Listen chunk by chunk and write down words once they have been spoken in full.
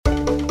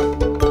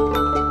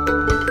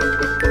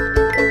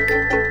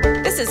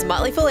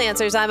Motley Fool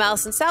Answers. I'm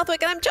Allison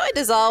Southwick, and I'm joined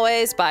as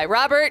always by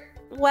Robert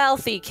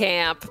Wealthy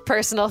Camp,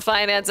 personal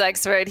finance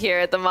expert here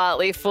at the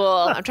Motley Fool.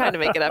 I'm trying to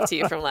make it up to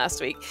you from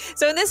last week.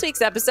 So in this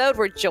week's episode,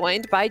 we're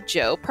joined by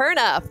Joe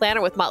Perna,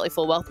 planner with Motley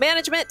Fool Wealth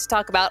Management, to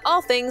talk about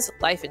all things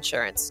life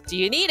insurance. Do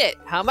you need it?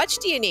 How much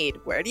do you need?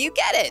 Where do you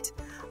get it?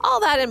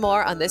 All that and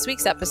more on this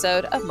week's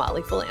episode of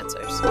Motley Fool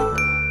Answers.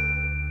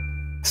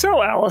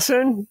 So,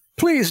 Allison,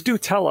 please do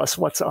tell us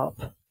what's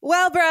up.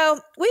 Well, bro,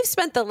 we've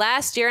spent the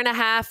last year and a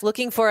half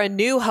looking for a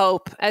new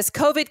hope as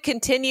COVID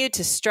continued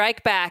to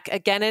strike back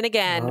again and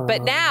again.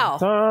 But now...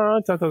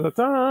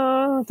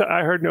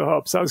 I heard New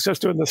Hope, so I was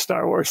just doing the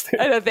Star Wars thing.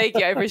 I know, thank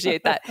you. I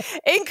appreciate that.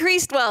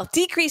 Increased wealth,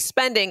 decreased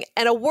spending,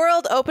 and a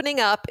world opening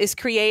up is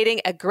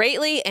creating a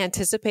greatly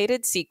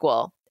anticipated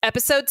sequel.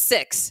 Episode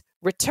 6,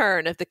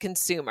 Return of the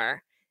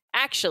Consumer.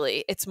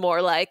 Actually, it's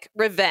more like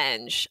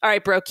revenge. All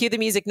right, bro, cue the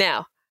music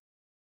now.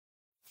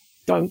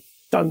 Dun,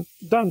 dun,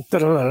 dun,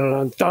 dun,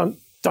 dun, dun,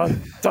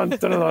 dun, dun, dun,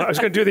 dun. I was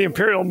going to do the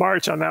Imperial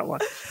March on that one.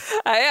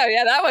 I know,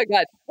 yeah, that one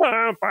got...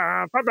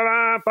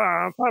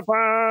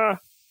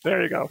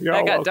 There you go.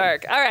 That got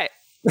dark. All right.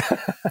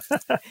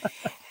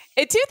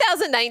 In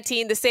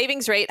 2019, the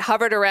savings rate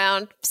hovered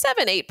around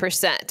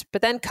 7-8%,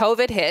 but then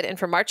COVID hit, and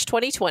from March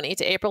 2020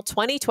 to April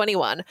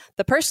 2021,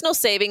 the personal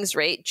savings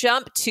rate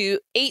jumped to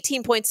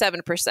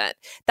 18.7%,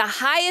 the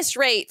highest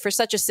rate for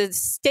such a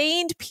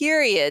sustained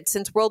period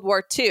since World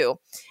War II,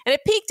 and it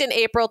peaked in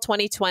April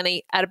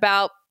 2020 at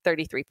about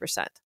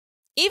 33%.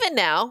 Even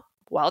now,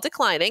 while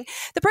declining,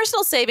 the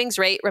personal savings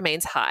rate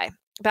remains high,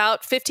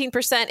 about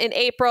 15% in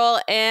April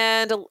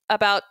and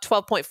about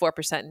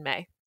 12.4% in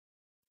May.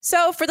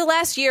 So for the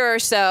last year or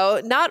so,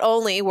 not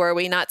only were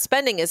we not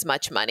spending as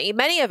much money,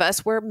 many of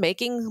us were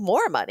making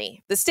more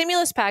money. The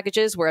stimulus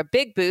packages were a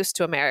big boost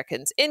to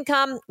Americans'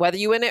 income, whether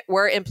you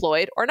were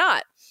employed or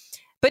not.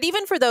 But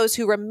even for those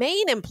who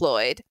remain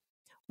employed,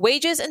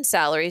 wages and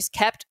salaries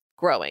kept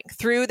growing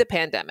through the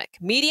pandemic.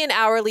 Median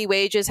hourly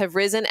wages have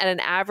risen at an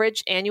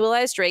average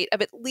annualized rate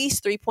of at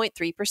least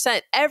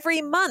 3.3%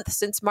 every month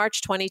since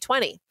March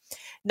 2020.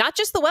 Not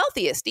just the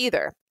wealthiest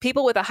either.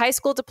 People with a high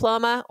school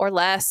diploma or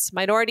less,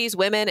 minorities,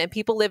 women, and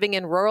people living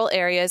in rural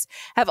areas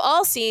have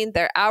all seen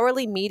their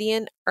hourly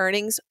median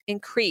earnings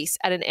increase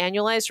at an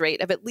annualized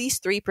rate of at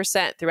least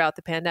 3% throughout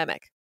the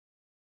pandemic.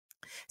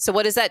 So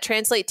what does that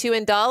translate to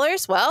in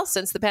dollars? Well,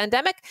 since the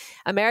pandemic,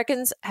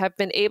 Americans have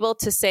been able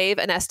to save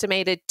an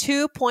estimated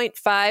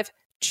 $2.5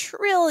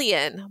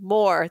 trillion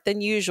more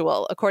than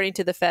usual, according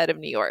to the Fed of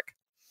New York.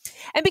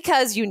 And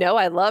because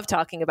I love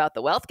talking about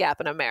the wealth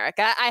gap in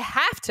America, I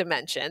have to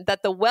mention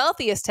that the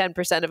wealthiest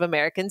 10% of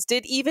Americans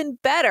did even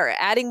better,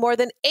 adding more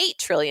than $8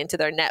 trillion to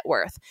their net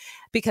worth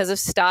because of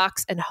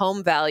stocks and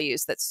home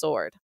values that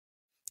soared.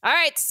 All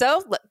right,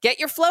 so get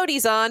your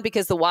floaties on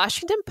because the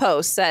Washington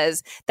Post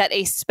says that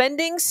a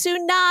spending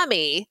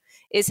tsunami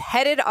is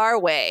headed our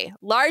way,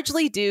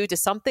 largely due to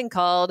something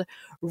called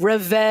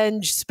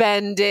revenge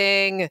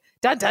spending.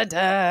 Dun, dun,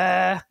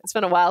 dun. It's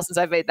been a while since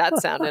I've made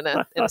that sound in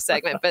a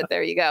segment, but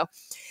there you go.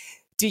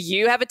 Do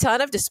you have a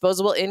ton of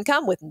disposable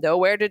income with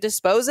nowhere to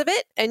dispose of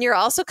it? And you're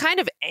also kind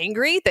of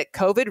angry that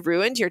COVID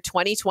ruined your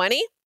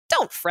 2020?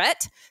 Don't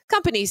fret.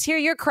 Companies hear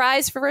your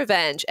cries for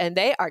revenge, and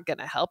they are going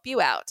to help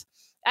you out.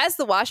 As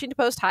the Washington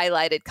Post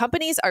highlighted,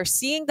 companies are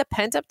seeing the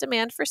pent-up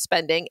demand for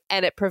spending,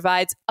 and it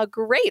provides a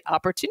great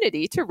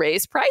opportunity to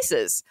raise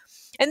prices.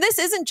 And this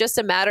isn't just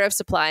a matter of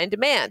supply and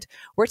demand.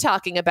 We're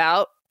talking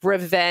about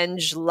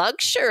revenge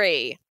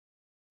luxury.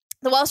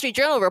 The Wall Street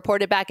Journal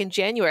reported back in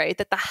January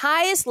that the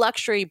highest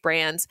luxury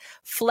brands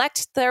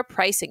flexed their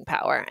pricing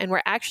power and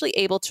were actually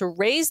able to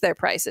raise their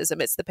prices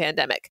amidst the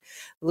pandemic.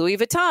 Louis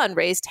Vuitton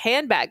raised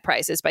handbag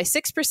prices by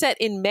 6%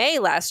 in May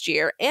last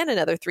year and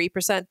another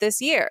 3%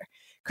 this year.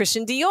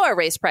 Christian Dior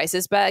raised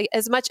prices by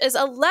as much as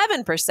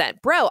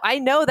 11%. Bro, I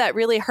know that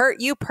really hurt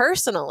you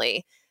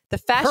personally. The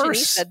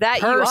fashionista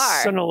that you are.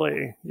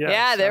 Personally. Yes,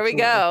 yeah, there absolutely. We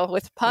go.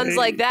 With puns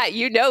like that,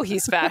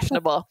 he's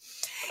fashionable.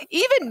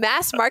 Even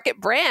mass market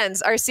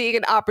brands are seeing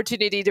an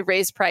opportunity to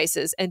raise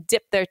prices and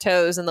dip their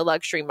toes in the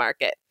luxury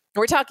market.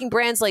 We're talking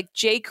brands like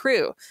J.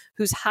 Crew,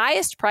 whose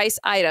highest price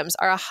items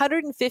are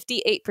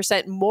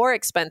 158% more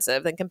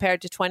expensive than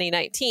compared to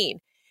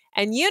 2019.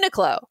 And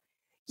Uniqlo,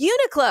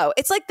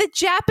 it's like the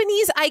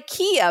Japanese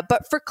IKEA,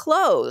 but for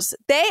clothes.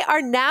 They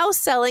are now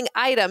selling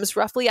items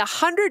roughly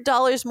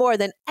 $100 more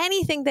than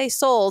anything they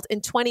sold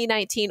in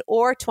 2019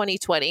 or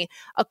 2020,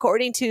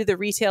 according to the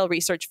retail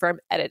research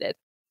firm Edited.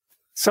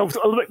 So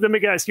let me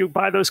guess, you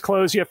buy those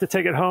clothes, you have to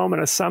take it home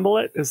and assemble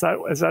it? Is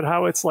that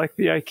how it's like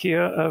the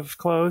IKEA of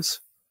clothes?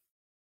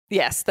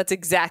 Yes, that's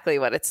exactly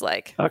what it's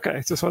like.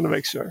 Okay, just wanted to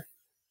make sure.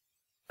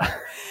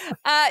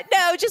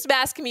 No, just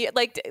mass commute,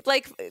 like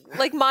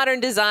modern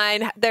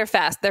design. They're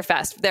fast.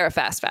 They're a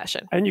fast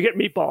fashion. And you get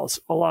meatballs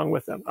along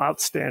with them.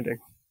 Outstanding.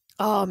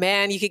 Oh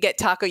man, you could get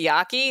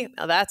takoyaki.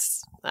 Now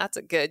that's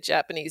a good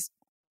Japanese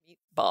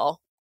meatball.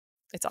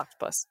 It's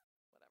octopus.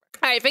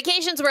 All right,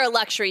 vacations were a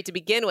luxury to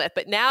begin with,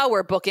 but now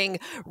we're booking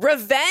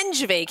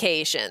revenge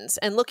vacations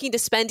and looking to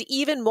spend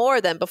even more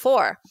than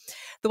before.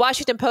 The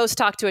Washington Post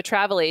talked to a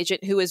travel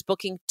agent who is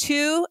booking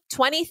two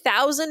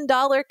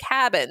 $20,000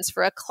 cabins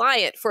for a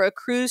client for a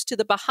cruise to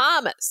the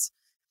Bahamas.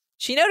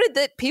 She noted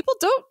that people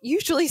don't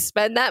usually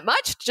spend that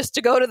much just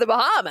to go to the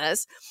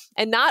Bahamas.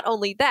 And not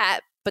only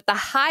that, but the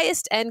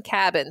highest end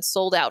cabin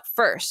sold out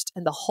first,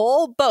 and the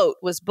whole boat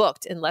was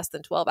booked in less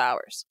than 12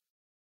 hours.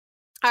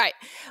 All right,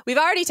 we've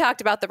already talked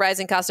about the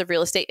rising cost of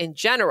real estate in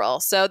general,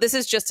 so this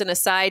is just an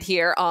aside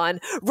here on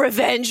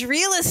revenge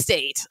real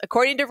estate.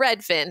 According to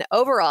Redfin,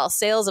 overall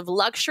sales of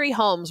luxury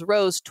homes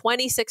rose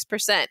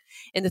 26%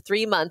 in the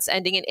 3 months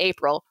ending in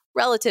April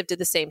relative to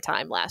the same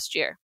time last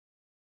year.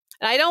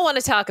 And I don't want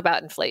to talk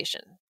about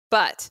inflation,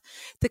 but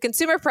the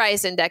Consumer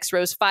Price Index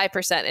rose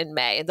 5% in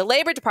May, and the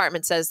Labor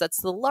Department says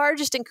that's the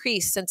largest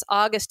increase since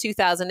August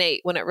 2008,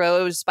 when it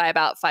rose by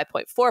about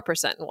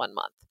 5.4% in 1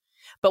 month.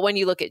 But when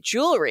you look at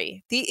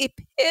jewelry, the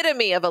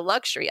epitome of a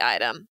luxury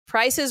item,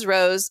 prices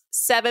rose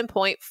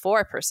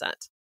 7.4%.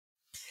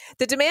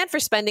 The demand for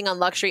spending on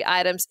luxury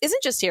items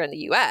isn't just here in the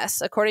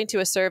U.S. According to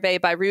a survey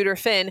by Reuters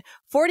Fin,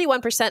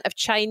 41% of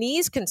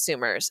Chinese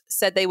consumers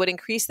said they would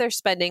increase their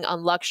spending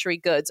on luxury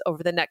goods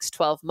over the next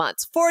 12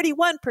 months.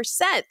 41%!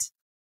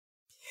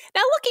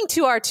 Now, looking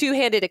to our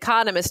two-handed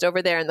economist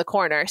over there in the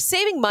corner,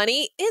 saving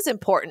money is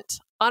important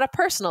on a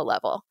personal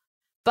level.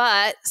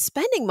 But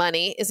spending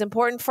money is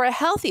important for a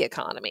healthy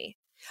economy.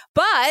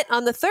 But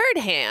on the third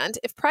hand,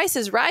 if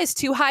prices rise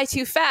too high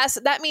too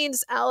fast, that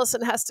means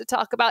Allison has to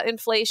talk about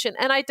inflation.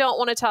 And I don't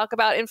want to talk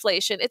about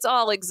inflation. It's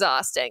all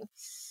exhausting.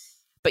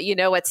 But you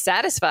know what's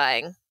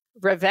satisfying?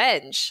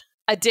 Revenge,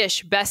 a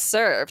dish best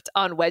served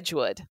on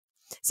Wedgwood.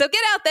 So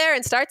get out there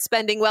and start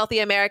spending, wealthy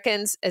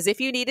Americans, as if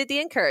you needed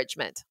the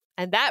encouragement.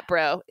 And that,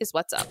 bro, is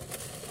what's up.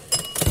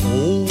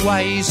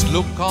 Always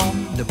look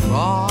on the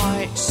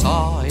bright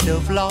side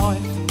of life.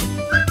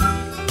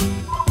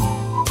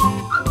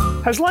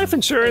 Has life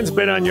insurance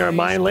been on your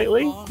mind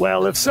lately?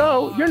 Well, if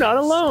so, you're not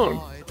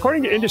alone.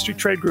 According to industry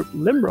trade group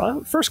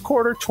LIMRA, first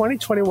quarter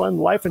 2021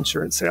 life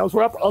insurance sales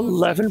were up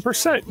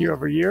 11% year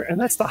over year, and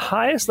that's the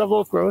highest level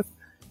of growth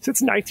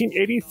since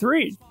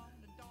 1983.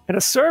 And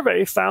a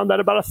survey found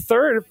that about a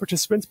third of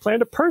participants plan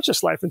to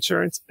purchase life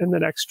insurance in the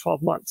next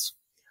 12 months.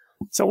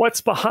 So what's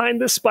behind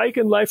this spike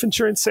in life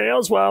insurance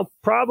sales? Well,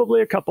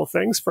 probably a couple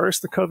things.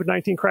 First, the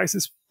COVID-19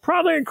 crisis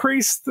probably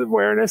increased the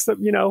awareness that,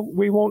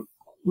 we won't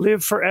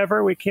live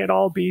forever. We can't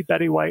all be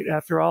Betty White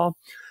after all.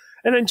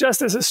 And then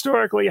just as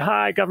historically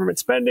high government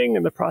spending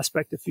and the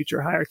prospect of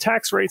future higher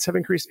tax rates have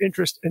increased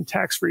interest in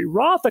tax-free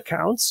Roth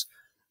accounts,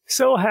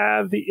 so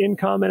have the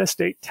income and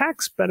estate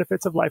tax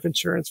benefits of life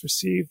insurance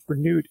received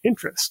renewed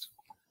interest.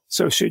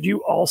 So should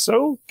you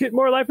also get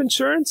more life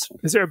insurance?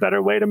 Is there a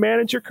better way to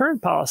manage your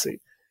current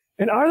policy?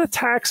 And are the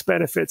tax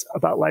benefits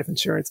about life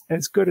insurance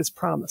as good as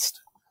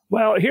promised?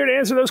 Well, here to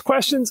answer those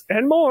questions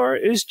and more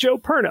is Joe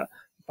Perna,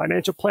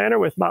 financial planner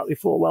with Motley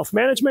Fool Wealth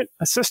Management,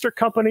 a sister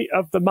company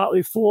of the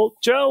Motley Fool.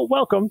 Joe,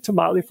 welcome to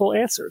Motley Fool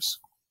Answers.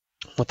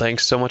 Well,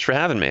 thanks so much for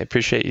having me. I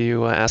appreciate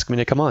you asking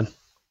me to come on.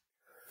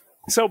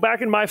 So back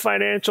in my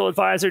financial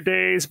advisor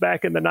days,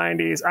 back in the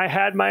 90s, I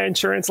had my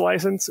insurance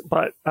license,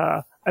 but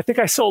I think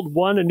I sold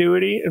one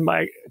annuity in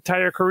my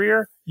entire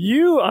career.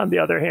 You, on the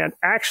other hand,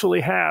 actually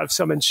have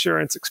some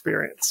insurance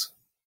experience.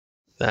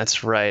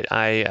 That's right.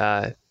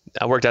 I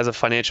worked as a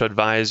financial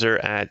advisor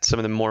at some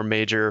of the more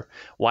major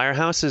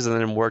wirehouses, and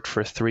then worked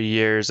for 3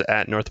 years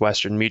at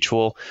Northwestern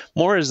Mutual,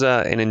 more as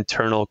an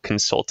internal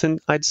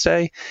consultant, I'd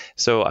say.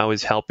 So I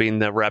was helping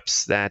the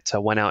reps that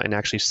went out and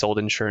actually sold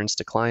insurance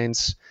to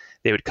clients.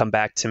 They would come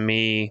back to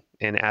me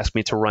and ask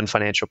me to run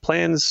financial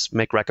plans,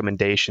 make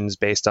recommendations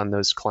based on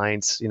those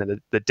clients,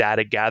 the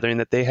data gathering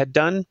that they had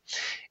done,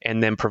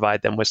 and then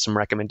provide them with some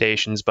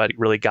recommendations. But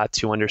really got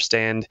to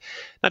understand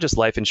not just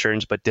life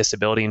insurance, but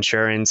disability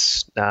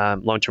insurance,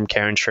 long-term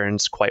care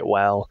insurance quite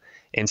well.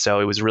 And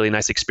so it was a really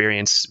nice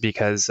experience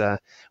because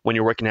when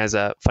you're working as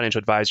a financial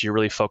advisor, you're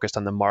really focused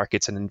on the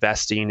markets and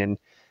investing, and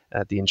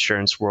the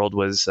insurance world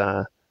was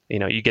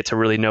you get to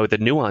really know the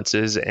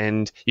nuances,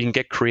 and you can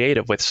get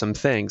creative with some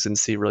things and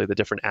see really the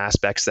different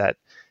aspects that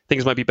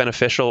things might be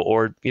beneficial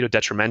or,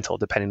 detrimental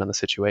depending on the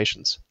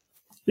situations.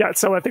 Yeah.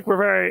 So I think we're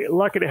very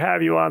lucky to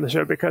have you on the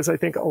show, because I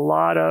think a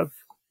lot of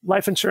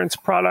life insurance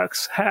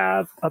products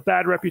have a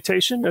bad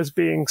reputation as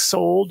being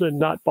sold and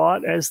not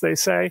bought, as they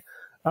say.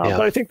 But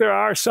I think there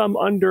are some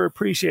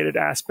underappreciated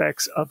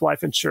aspects of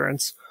life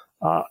insurance.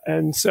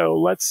 And so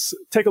let's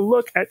take a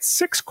look at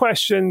 6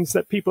 questions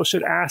that people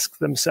should ask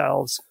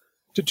themselves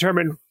to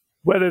determine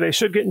whether they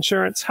should get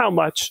insurance, how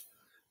much,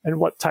 and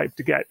what type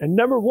to get. And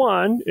number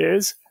 1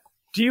 is,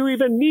 do you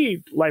even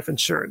need life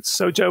insurance?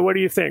 So, Joe, what do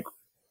you think?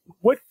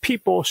 What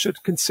people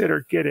should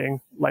consider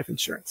getting life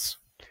insurance?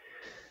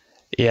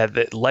 Yeah,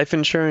 the life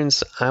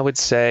insurance, I would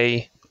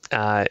say,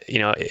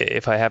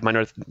 if I have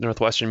my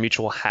Northwestern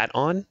Mutual hat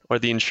on, or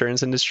the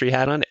insurance industry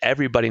hat on,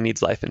 everybody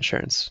needs life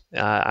insurance.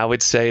 I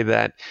would say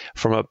that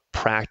from a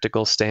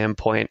practical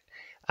standpoint,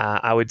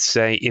 I would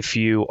say if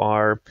you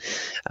have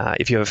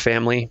a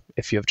family,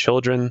 if you have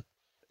children,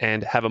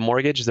 and have a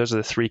mortgage, those are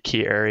the three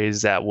key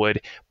areas that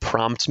would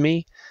prompt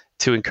me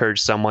to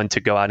encourage someone to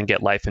go out and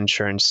get life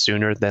insurance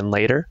sooner than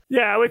later.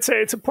 Yeah, I would say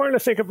it's important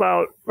to think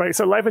about, right?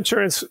 So life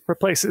insurance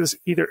replaces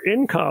either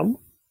income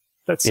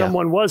that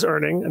someone was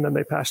earning and then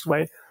they passed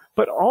away,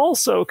 but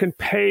also can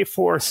pay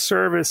for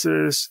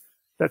services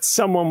that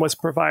someone was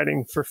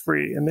providing for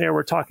free. And there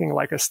we're talking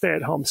like a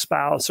stay-at-home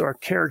spouse or a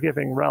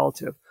caregiving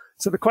relative.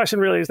 So the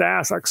question really is to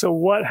ask, like, so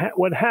what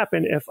would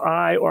happen if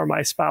I or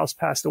my spouse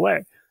passed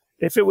away?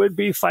 If it would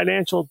be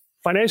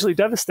financially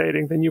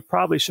devastating, then you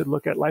probably should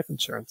look at life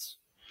insurance.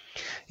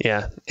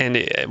 Yeah.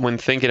 And when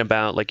thinking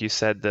about, like you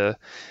said, the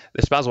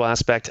spousal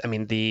aspect, I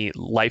mean, the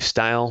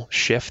lifestyle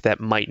shift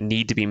that might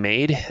need to be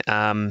made,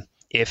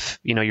 if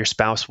your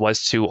spouse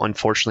was to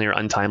unfortunately or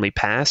untimely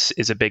pass,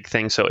 is a big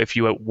thing. So if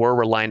you were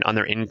reliant on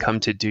their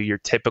income to do your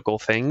typical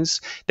things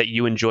that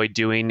you enjoy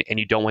doing and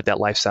you don't want that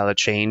lifestyle to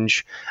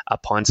change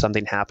upon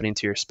something happening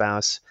to your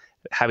spouse,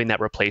 having that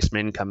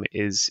replacement income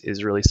is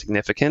really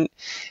significant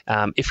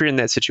if you're in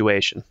that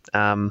situation.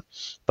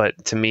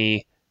 But to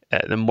me,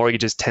 the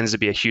mortgages tends to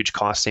be a huge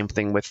cost. Same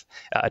thing with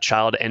a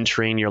child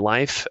entering your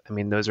life. I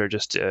mean, those are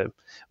just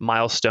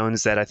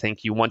milestones that I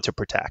think you want to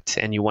protect,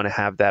 and you want to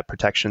have that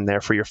protection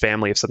there for your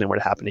family if something were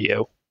to happen to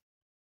you.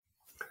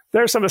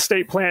 There are some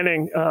estate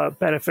planning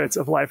benefits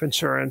of life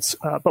insurance,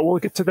 but we'll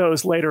get to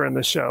those later in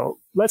the show.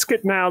 Let's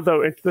get now,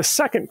 though, into the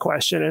second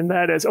question, and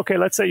that is, okay,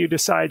 let's say you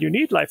decide you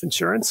need life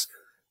insurance.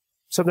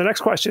 So the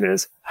next question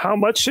is, how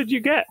much should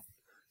you get?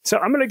 So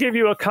I'm going to give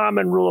you a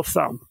common rule of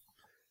thumb.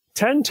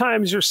 10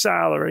 times your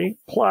salary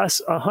plus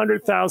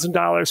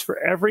 $100,000 for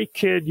every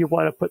kid you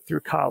want to put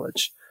through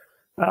college.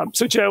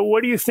 So Joe,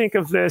 what do you think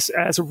of this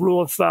as a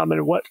rule of thumb,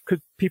 and what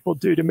could people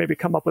do to maybe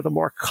come up with a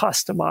more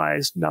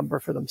customized number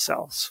for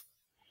themselves?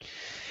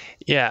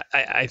 Yeah,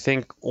 I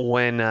think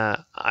when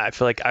I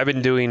feel like I've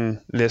been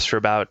doing this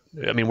for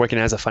working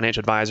as a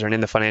financial advisor and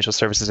in the financial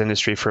services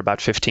industry for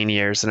about 15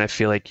 years. And I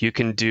feel like you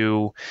can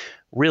do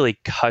really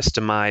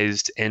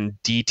customized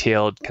and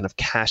detailed kind of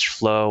cash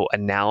flow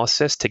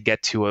analysis to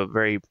get to a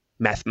very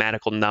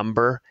mathematical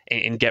number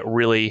and get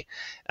really,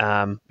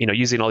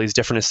 using all these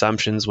different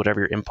assumptions, whatever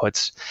your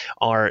inputs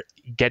are,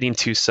 getting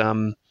to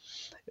some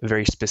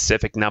very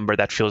specific number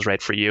that feels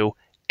right for you.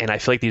 And I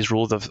feel like these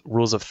rules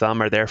of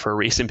thumb are there for a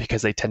reason,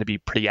 because they tend to be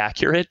pretty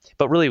accurate.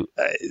 But really,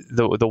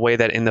 the way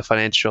that in the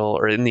financial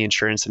or in the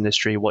insurance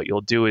industry, what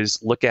you'll do is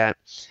look at,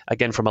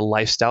 again, from a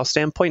lifestyle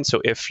standpoint.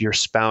 So if your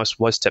spouse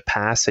was to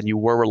pass and you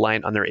were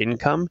reliant on their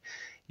income,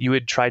 you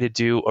would try to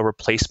do a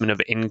replacement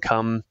of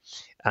income,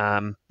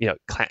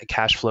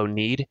 cash flow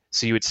need.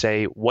 So you would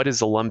say, what is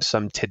the lump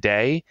sum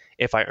today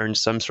if I earn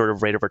some sort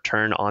of rate of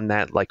return on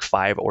that, like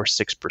 5 or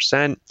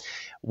 6%?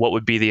 What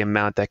would be the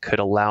amount that could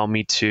allow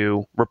me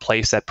to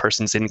replace that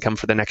person's income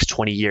for the next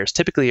 20 years,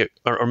 typically,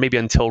 or maybe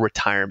until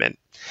retirement?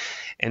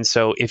 And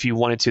so if you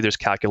wanted to, there's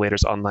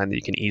calculators online that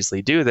you can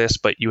easily do this,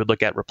 but you would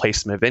look at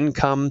replacement of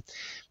income.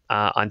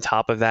 On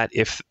top of that,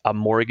 if a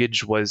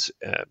mortgage was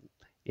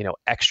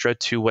extra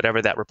to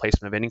whatever that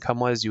replacement of income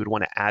was, you would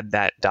want to add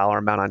that dollar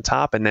amount on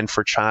top. And then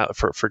for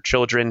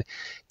children,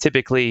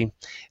 typically,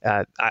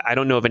 I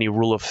don't know of any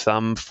rule of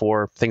thumb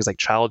for things like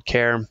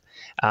childcare,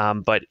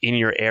 but in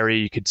your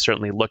area, you could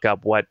certainly look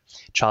up what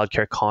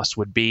childcare costs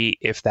would be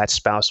if that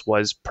spouse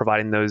was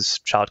providing those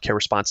childcare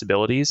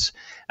responsibilities,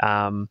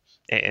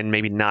 and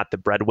maybe not the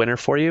breadwinner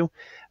for you.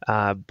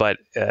 And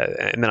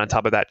then on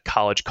top of that,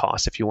 college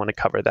costs, if you want to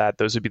cover that,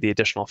 those would be the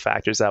additional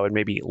factors that would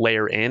maybe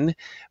layer in.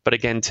 But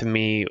again, to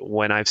me,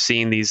 when I've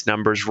seen these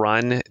numbers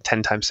run,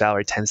 10 times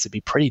salary tends to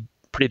be pretty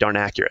darn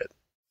accurate.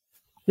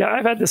 Yeah,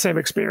 I've had the same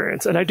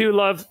experience, and I do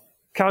love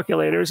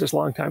calculators, as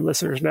longtime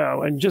listeners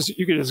know. And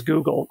you can just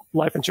Google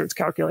life insurance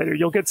calculator.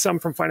 You'll get some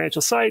from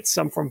financial sites,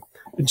 some from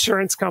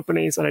insurance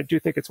companies, and I do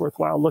think it's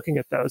worthwhile looking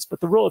at those.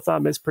 But the rule of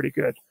thumb is pretty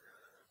good.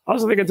 I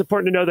also think it's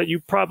important to know that you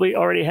probably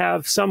already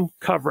have some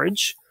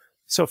coverage.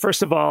 So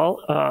first of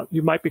all,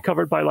 you might be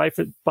covered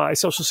by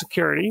Social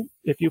Security.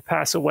 If you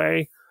pass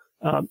away,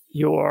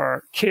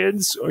 your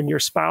kids and your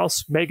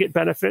spouse may get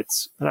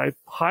benefits. And I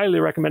highly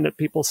recommend that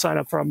people sign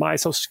up for a My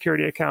Social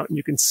Security account, and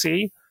you can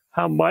see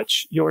how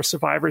much your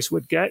survivors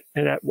would get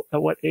and at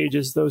what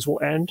ages those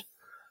will end.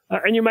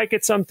 And you might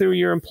get some through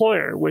your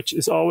employer, which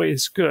is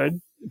always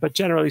good, but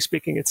generally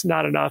speaking, it's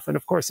not enough. And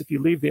of course, if you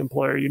leave the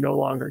employer, you no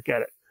longer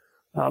get it.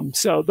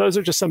 So those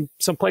are just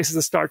some places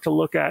to start to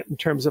look at in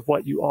terms of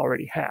what you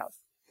already have.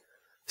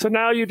 So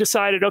now you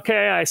decided,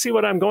 okay, I see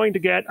what I'm going to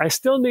get. I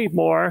still need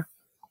more.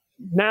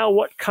 Now,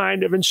 what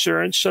kind of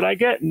insurance should I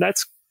get? And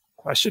that's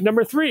question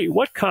number 3.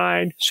 What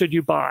kind should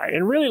you buy?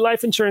 And really,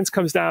 life insurance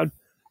comes down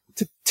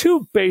to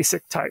 2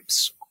 basic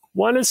types.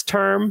 One is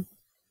term,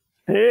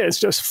 and it is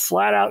just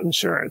flat out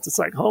insurance. It's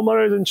like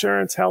homeowners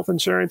insurance, health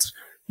insurance.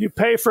 You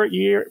pay for a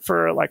year,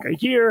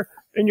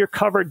 and you're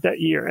covered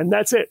that year. And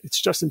that's it. It's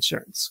just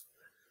insurance.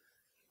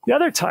 The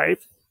other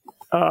type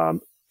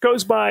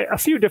goes by a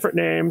few different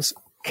names.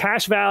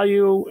 Cash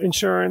value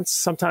insurance.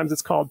 Sometimes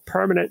it's called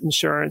permanent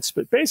insurance,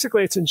 but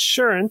basically it's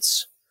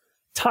insurance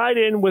tied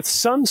in with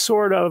some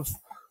sort of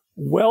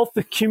wealth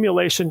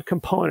accumulation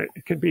component.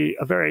 It could be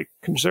a very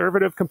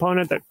conservative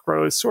component that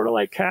grows sort of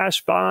like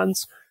cash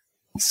bonds.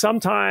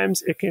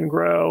 Sometimes it can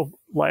grow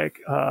like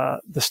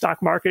the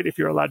stock market if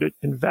you're allowed to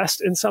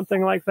invest in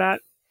something like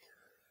that.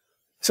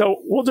 So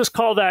we'll just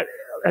call that,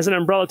 as an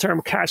umbrella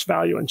term, cash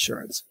value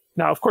insurance.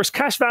 Now, of course,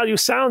 cash value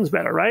sounds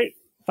better, right?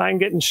 If I can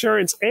get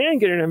insurance and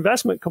get an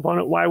investment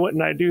component, why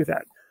wouldn't I do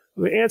that?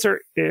 Well, the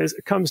answer is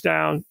it comes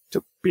down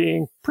to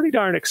being pretty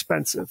darn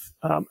expensive.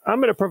 I'm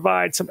going to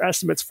provide some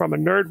estimates from a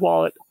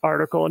NerdWallet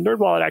article. And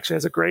NerdWallet actually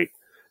has a great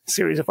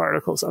series of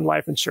articles on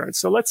life insurance.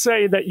 So let's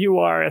say that you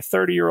are a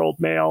 30-year-old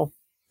male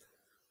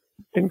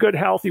in good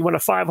health. You want a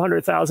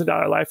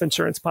 $500,000 life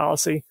insurance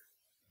policy.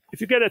 If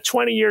you get a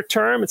 20-year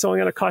term, it's only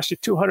going to cost you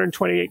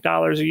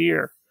 $228 a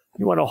year.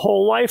 You want a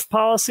whole life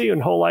policy,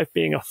 and whole life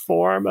being a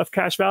form of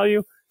cash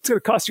value, it's going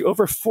to cost you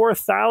over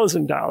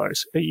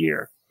 $4,000 a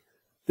year.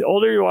 The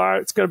older you are,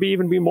 it's going to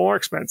even be more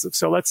expensive.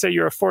 So let's say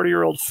you're a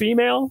 40-year-old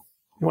female,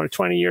 you want a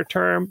 20-year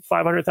term,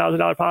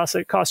 $500,000 policy,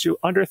 it costs you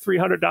under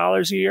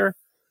 $300 a year.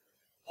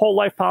 Whole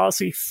life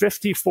policy,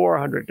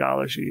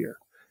 $5,400 a year.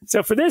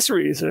 So for this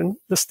reason,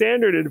 the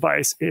standard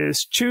advice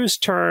is choose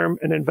term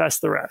and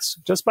invest the rest.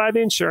 Just buy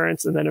the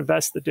insurance and then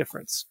invest the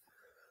difference.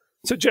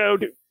 So Joe,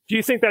 do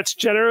you think that's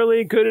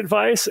generally good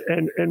advice?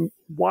 And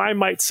why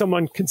might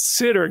someone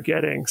consider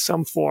getting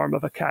some form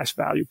of a cash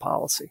value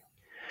policy?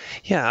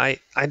 Yeah,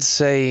 I'd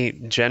say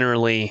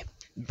generally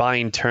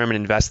buying term and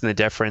investing the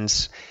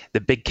difference,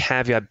 the big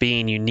caveat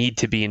being you need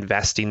to be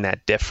investing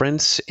that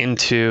difference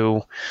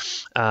into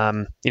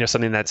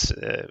something that's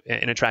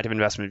an attractive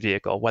investment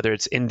vehicle, whether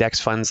it's index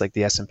funds like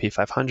the S&P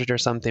 500 or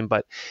something.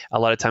 But a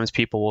lot of times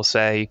people will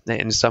say,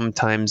 and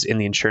sometimes in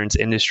the insurance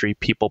industry,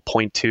 people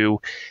point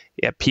to,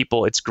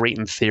 it's great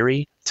in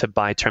theory to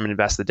buy term and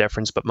invest the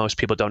difference, but most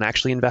people don't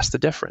actually invest the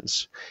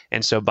difference.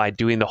 And so by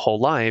doing the whole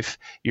life,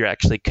 you're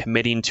actually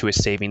committing to a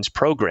savings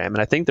program.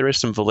 And I think there is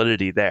some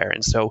validity there.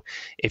 And so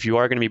if you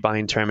are going to be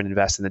buying term and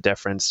investing the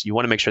difference, you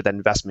want to make sure that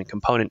investment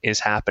component is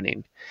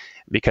happening,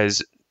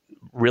 because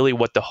really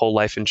what the whole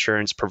life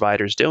insurance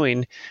provider is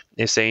doing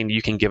is saying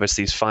you can give us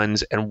these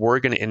funds and we're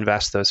going to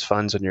invest those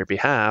funds on your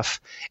behalf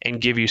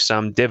and give you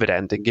some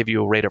dividend and give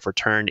you a rate of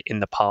return in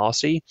the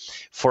policy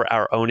for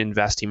our own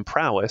investing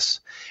prowess.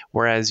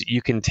 Whereas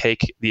you can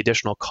take the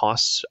additional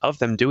costs of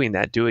them doing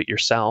that, do it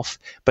yourself,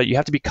 but you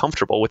have to be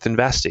comfortable with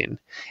investing.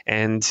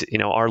 And,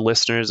 our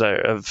listeners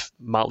of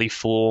Motley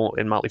Fool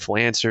and Motley Fool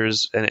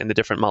Answers and the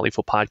different Motley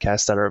Fool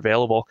podcasts that are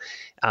available,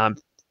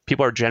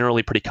 people are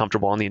generally pretty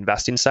comfortable on the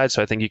investing side.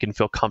 So I think you can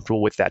feel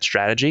comfortable with that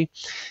strategy.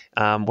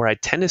 Where I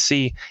tend to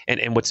see,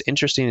 and what's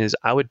interesting is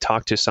I would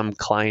talk to some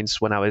clients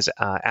when I was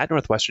at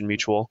Northwestern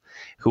Mutual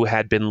who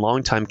had been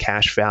longtime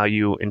cash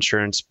value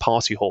insurance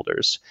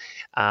policyholders.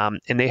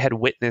 And they had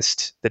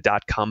witnessed the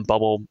dot-com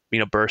bubble,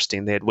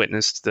 bursting. They had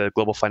witnessed the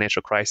global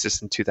financial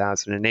crisis in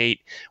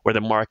 2008, where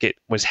the market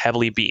was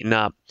heavily beaten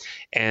up.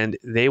 And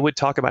they would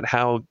talk about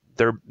how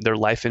their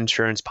life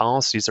insurance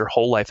policies, their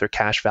whole life, their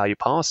cash value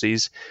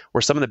policies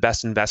were some of the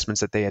best investments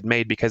that they had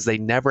made, because they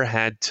never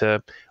had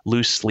to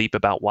lose sleep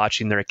about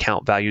watching their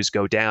account values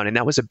go down. And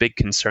that was a big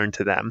concern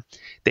to them.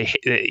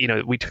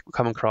 We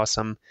come across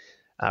some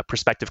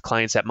prospective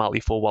clients at Motley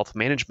Fool Wealth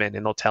Management,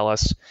 and they'll tell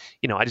us,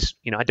 I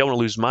don't want to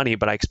lose money,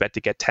 but I expect to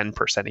get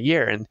 10% a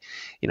year. And,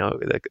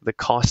 the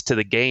cost to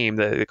the game,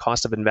 the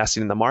cost of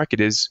investing in the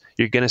market is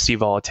you're going to see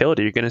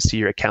volatility. You're going to see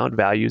your account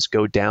values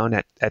go down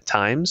at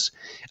times.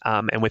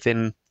 And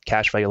within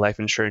cash value life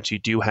insurance, you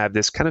do have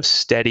this kind of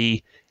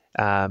steady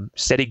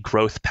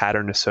growth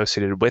pattern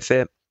associated with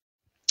it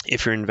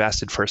if you're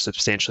invested for a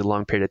substantially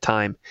long period of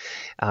time.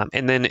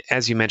 And then,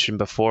 as you mentioned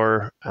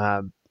before,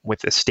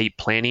 with estate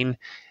planning,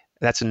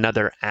 that's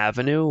another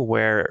avenue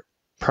where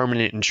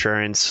permanent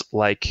insurance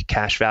like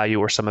cash value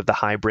or some of the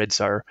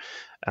hybrids are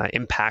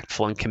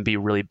impactful and can be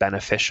really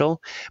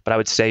beneficial. But I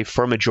would say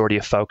for a majority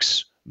of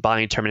folks,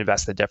 buying term and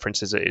invest the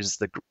difference is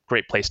the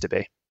great place to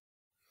be.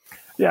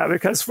 Yeah,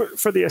 because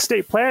for the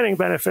estate planning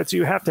benefits,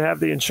 you have to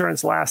have the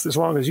insurance last as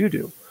long as you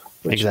do.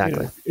 Which,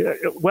 exactly.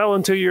 Well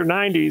into your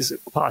 90s,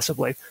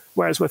 possibly.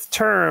 Whereas with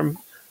term,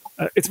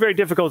 it's very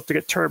difficult to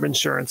get term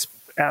insurance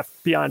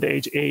beyond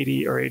age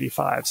 80 or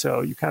 85.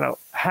 So you kind of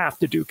have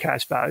to do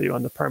cash value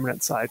on the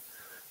permanent side.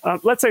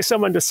 Let's say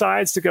someone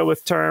decides to go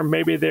with term.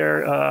 Maybe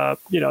they're a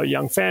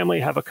young family,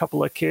 have a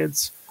couple of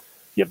kids.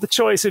 You have the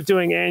choice of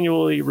doing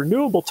annually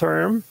renewable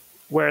term,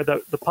 where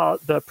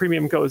the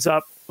premium goes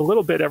up a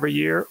little bit every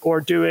year, or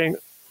doing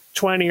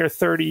 20 or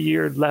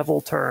 30-year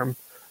level term.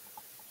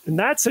 In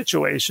that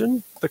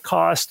situation, the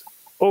cost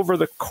over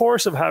the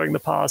course of having the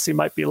policy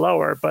might be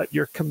lower, but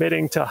you're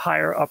committing to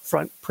higher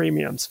upfront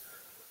premiums.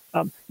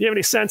 Do you have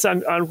any sense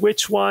on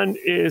which one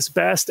is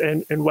best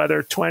and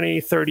whether 20,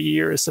 30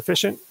 years is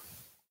sufficient?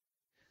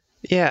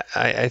 Yeah,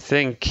 I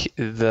think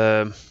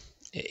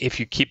if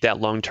you keep that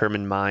long term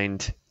in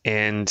mind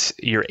and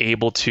you're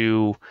able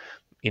to,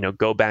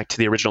 go back to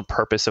the original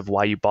purpose of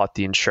why you bought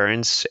the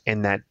insurance,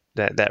 and that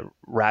that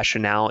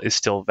rationale is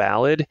still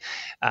valid,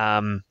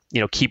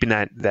 keeping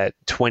that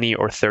 20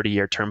 or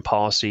 30-year term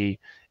policy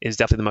is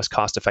definitely the most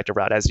cost-effective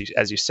route,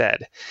 as you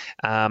said.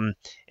 And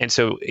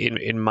so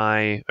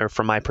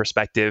from my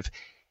perspective,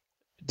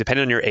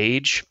 depending on your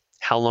age,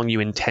 how long you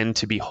intend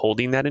to be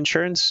holding that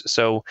insurance.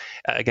 So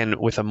again,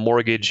 with a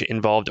mortgage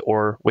involved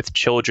or with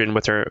children,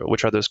 which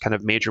are those kind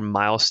of major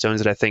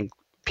milestones that I think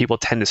people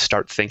tend to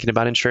start thinking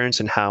about insurance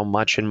and how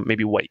much and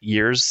maybe what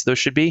years those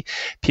should be.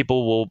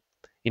 People will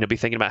be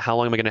thinking about how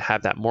long am I going to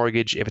have that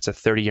mortgage. If it's a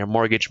 30-year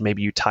mortgage,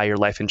 maybe you tie your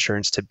life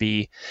insurance to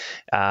be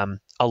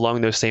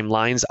along those same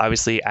lines.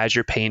 Obviously, as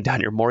you're paying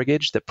down your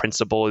mortgage, the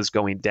principal is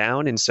going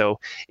down. And so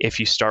if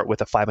you start with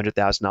a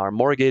 $500,000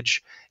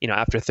 mortgage,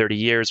 after 30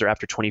 years or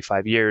after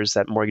 25 years,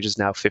 that mortgage is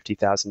now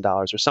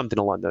 $50,000 or something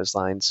along those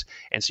lines.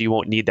 And so you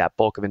won't need that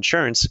bulk of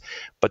insurance,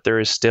 but there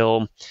is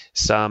still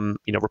some,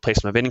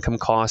 replacement of income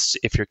costs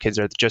if your kids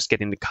are just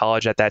getting to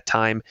college at that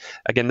time.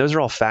 Again, those are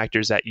all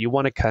factors that you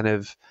want to kind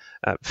of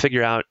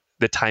figure out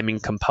the timing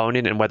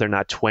component and whether or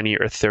not 20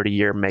 or 30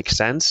 year makes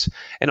sense.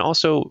 And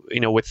also,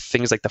 with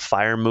things like the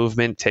FIRE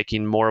movement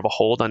taking more of a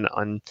hold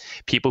on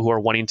people who are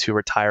wanting to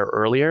retire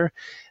earlier,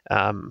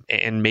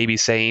 and maybe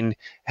saying,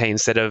 hey,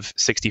 instead of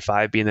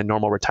 65 being the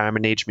normal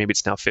retirement age, maybe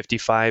it's now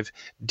 55,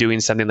 doing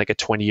something like a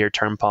 20-year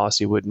term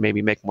policy would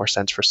maybe make more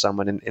sense for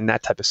someone in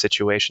that type of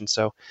situation.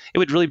 So it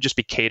would really just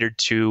be catered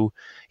to,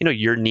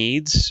 your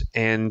needs.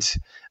 And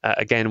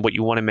again, what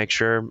you want to make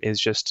sure is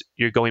just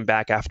you're going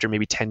back after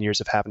maybe 10 years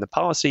of having the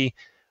policy.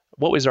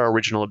 What was our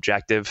original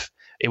objective?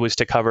 It was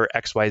to cover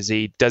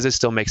XYZ. Does it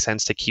still make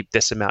sense to keep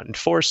this amount in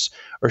force,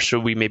 or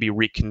should we maybe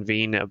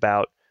reconvene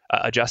about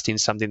adjusting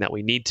something that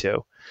we need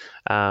to?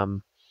 But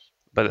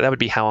that would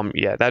be how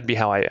that'd be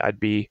how I'd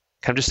be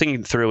kind of just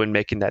thinking through and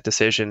making that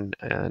decision.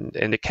 And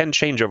it can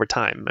change over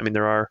time. I mean,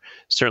 there are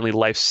certainly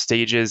life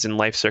stages and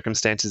life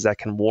circumstances that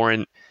can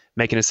warrant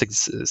making a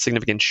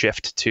significant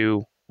shift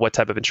to what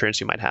type of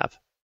insurance you might have.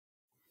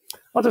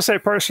 I'll just say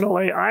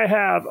personally, I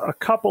have a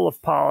couple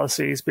of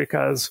policies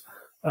because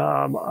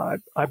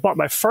I bought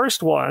my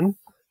first one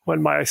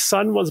when my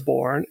son was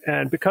born.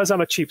 And because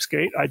I'm a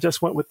cheapskate, I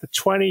just went with the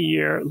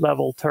 20-year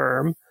level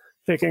term,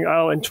 thinking,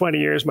 in 20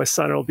 years, my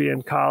son will be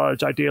in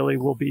college. Ideally,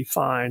 we'll be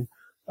fine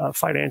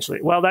financially.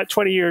 Well, that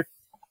 20-year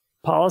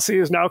policy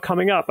is now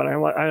coming up. And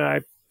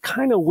I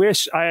kind of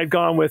wish I had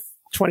gone with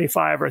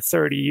 25 or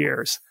 30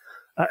 years.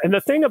 And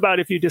the thing about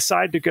if you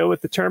decide to go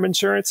with the term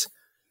insurance,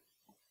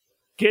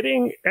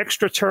 getting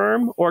extra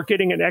term or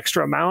getting an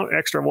extra amount,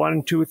 extra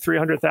 $100,000,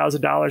 $200,000,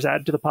 $300,000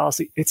 added to the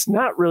policy, it's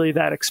not really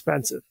that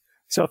expensive.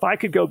 So if I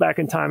could go back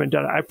in time and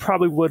done it, I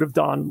probably would have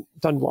done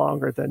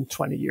longer than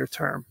 20-year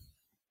term.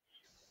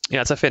 Yeah,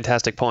 it's a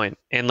fantastic point.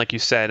 And like you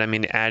said, I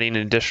mean, adding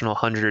an additional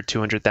 $100,000 or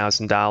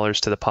 $200,000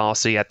 to the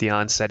policy at the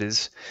onset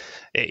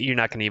you're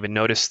not going to even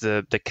notice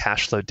the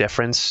cash flow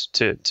difference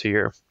to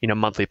your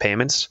monthly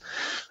payments.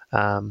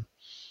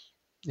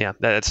 Yeah,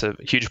 that's a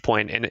huge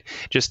point. And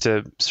just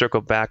to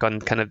circle back on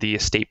kind of the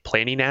estate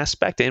planning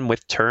aspect, and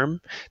with term,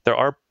 there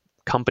are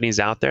companies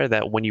out there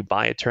that when you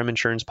buy a term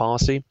insurance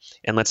policy,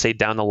 and let's say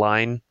down the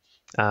line,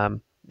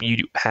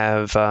 you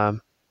have,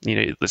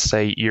 let's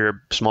say you're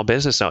a small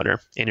business owner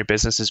and your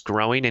business is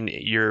growing and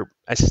your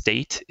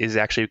estate is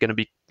actually going to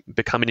be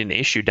becoming an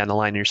issue down the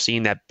line. You're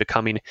seeing that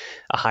becoming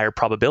a higher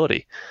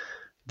probability.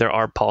 There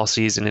are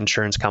policies and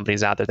insurance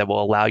companies out there that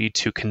will allow you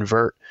to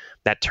convert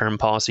that term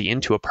policy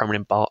into a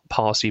permanent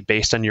policy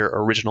based on your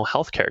original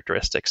health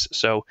characteristics.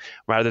 So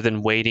rather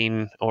than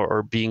waiting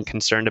or being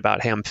concerned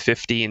about, hey, I'm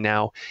 50 and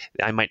now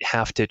I might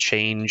have to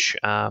change,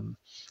 or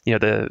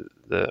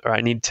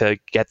I need to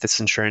get this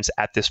insurance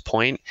at this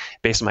point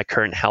based on my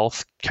current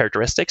health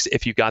characteristics.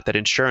 If you got that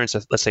insurance,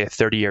 let's say a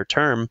 30-year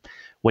term,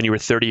 when you were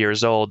 30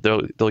 years old,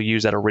 they'll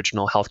use that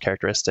original health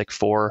characteristic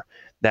for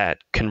that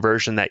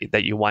conversion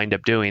that you wind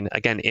up doing,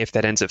 again, if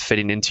that ends up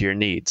fitting into your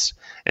needs.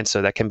 And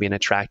so that can be an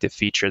attractive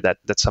feature that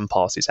some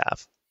policies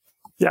have.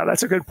 Yeah,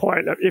 that's a good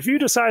point. If you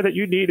decide that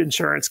you need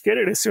insurance, get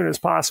it as soon as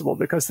possible,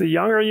 because the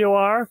younger you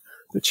are,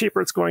 the cheaper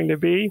it's going to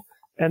be,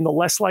 and the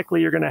less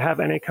likely you're going to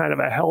have any kind of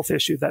a health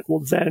issue that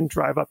will then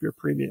drive up your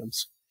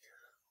premiums.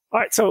 All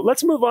right, so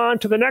let's move on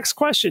to the next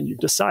question. You've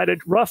decided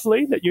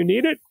roughly that you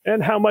need it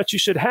and how much you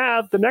should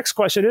have. The next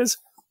question is,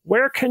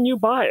 where can you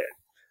buy it?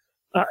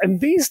 And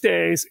these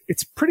days,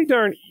 it's pretty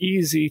darn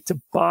easy to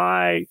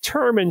buy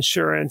term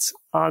insurance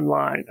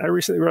online. I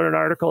recently wrote an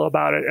article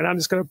about it, and I'm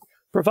just going to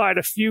provide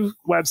a few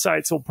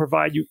websites that will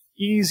provide you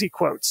easy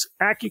quotes.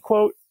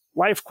 AccuQuote,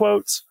 Life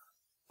Quotes,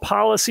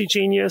 Policy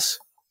Genius,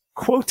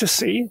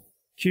 Quotacy,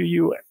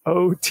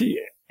 Quotacy,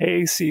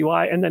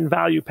 and then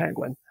Value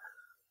Penguin.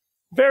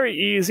 Very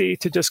easy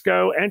to just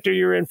go, enter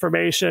your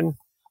information,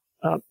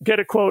 get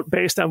a quote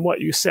based on what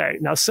you say.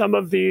 Now, some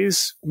of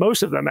these,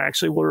 most of them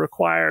actually, will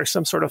require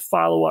some sort of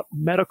follow-up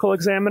medical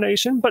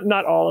examination, but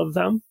not all of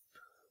them.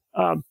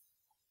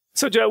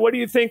 So, Joe, what do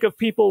you think of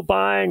people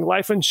buying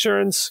life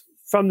insurance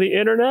from the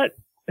internet,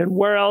 and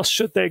where else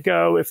should they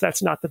go if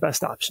that's not the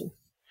best option?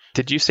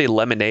 Did you say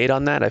Lemonade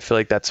on that? I feel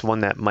like that's one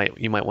that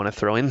you might want to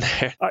throw in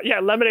there. Yeah,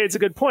 Lemonade's a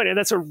good point. And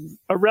that's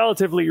a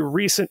relatively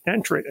recent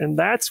entrant. And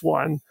that's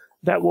one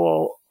that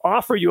will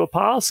offer you a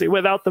policy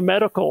without the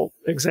medical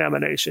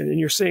examination. And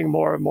you're seeing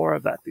more and more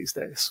of that these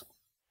days.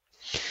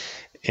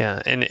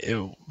 Yeah, and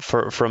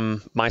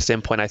from my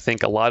standpoint, I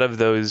think a lot of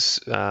those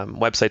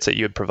websites that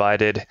you had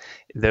provided,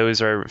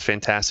 those are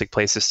fantastic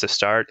places to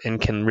start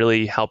and can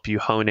really help you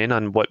hone in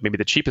on what maybe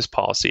the cheapest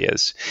policy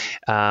is.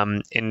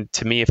 And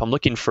to me, if I'm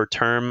looking for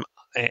term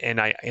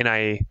and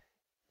I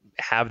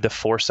have the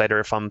foresight, or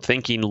if I'm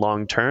thinking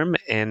long term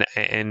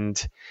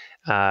and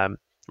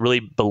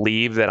really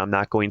believe that I'm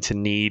not going to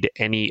need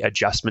any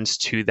adjustments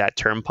to that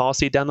term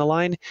policy down the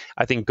line,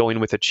 I think going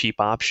with a cheap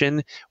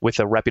option with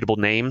a reputable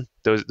name,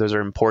 those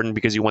are important,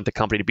 because you want the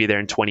company to be there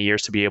in 20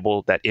 years to be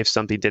able that if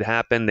something did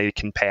happen, they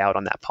can pay out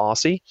on that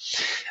policy.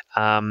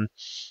 But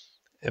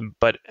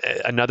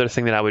another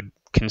thing that I would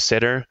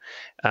consider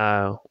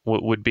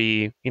would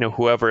be,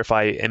 whoever, if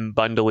I am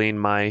bundling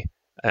my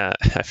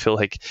I feel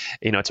like,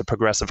 it's a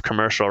Progressive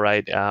commercial,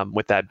 right?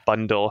 With that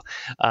bundle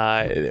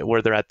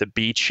where they're at the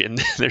beach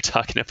and they're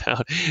talking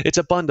about it's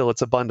a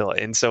bundle.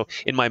 And so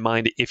in my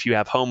mind, if you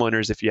have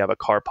homeowners, if you have a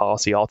car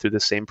policy all through the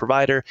same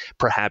provider,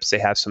 perhaps they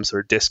have some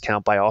sort of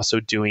discount by also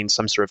doing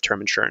some sort of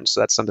term insurance. So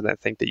that's something I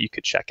think that you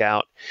could check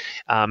out.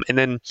 And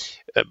then,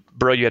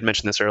 Bro, you had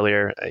mentioned this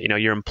earlier,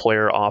 your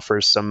employer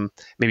offers some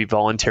maybe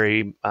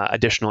voluntary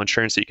additional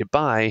insurance that you could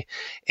buy.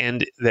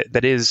 And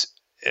that is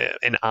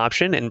an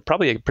option, and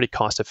probably a pretty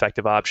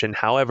cost-effective option.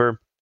 However,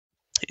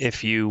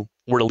 if you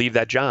were to leave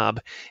that job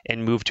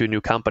and move to a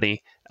new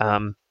company,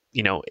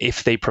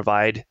 if they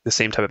provide the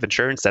same type of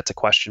insurance, that's a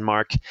question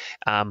mark.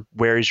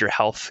 Where is your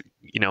health?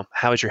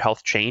 How has your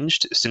health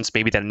changed since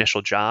maybe that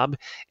initial job?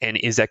 And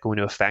is that going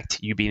to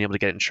affect you being able to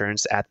get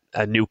insurance at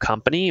a new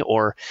company,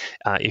 or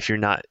if you're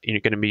not, you're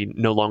going to be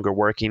no longer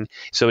working?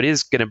 So it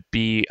is going to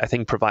be, I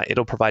think,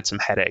 it'll provide some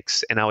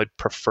headaches. And I would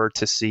prefer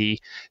to see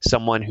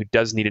someone who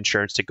does need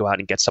insurance to go out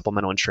and get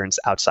supplemental insurance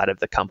outside of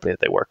the company that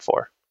they work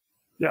for.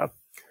 Yeah.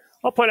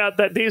 I'll point out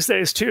that these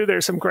days, too,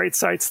 there's some great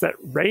sites that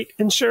rate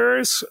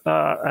insurers,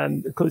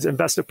 and includes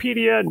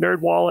Investopedia,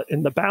 NerdWallet,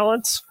 and The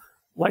Balance.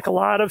 Like a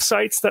lot of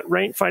sites that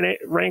rate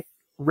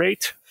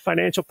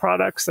financial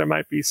products, there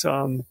might be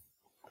some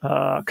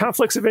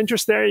conflicts of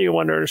interest there. You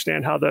want to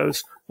understand how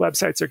those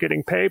websites are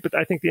getting paid, but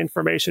I think the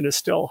information is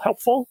still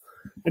helpful.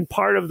 And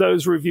part of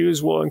those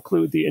reviews will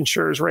include the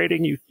insurer's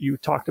rating. You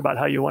talked about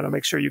how you want to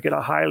make sure you get a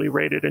highly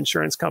rated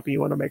insurance company.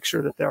 You want to make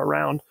sure that they're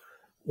around.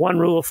 One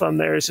rule of thumb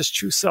there is just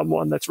choose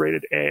someone that's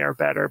rated A or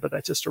better, but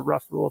that's just a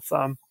rough rule of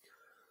thumb.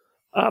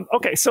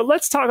 Okay, so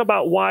let's talk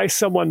about why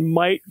someone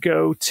might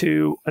go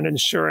to an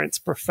insurance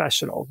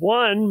professional.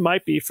 One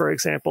might be, for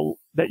example,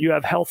 that you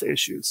have health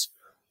issues.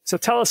 So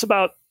tell us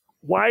about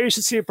why you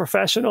should see a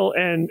professional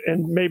and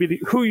maybe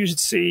who you should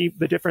see,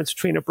 the difference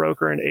between a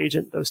broker and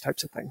agent, those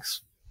types of things.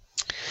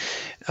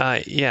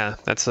 Yeah,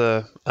 that's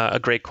a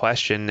great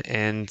question.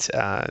 And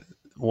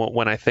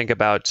when I think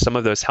about some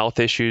of those health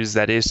issues,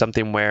 that is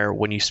something where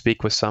when you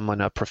speak with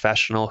someone, a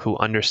professional who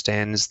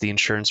understands the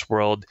insurance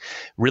world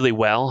really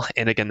well,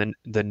 and again,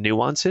 the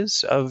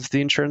nuances of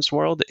the insurance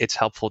world, it's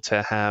helpful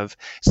to have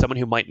someone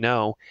who might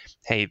know,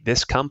 hey,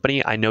 this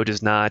company I know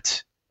does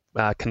not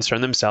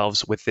concern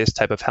themselves with this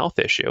type of health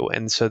issue.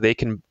 And so they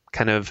can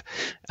kind of,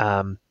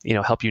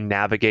 help you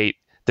navigate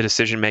the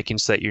decision making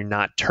so that you're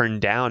not turned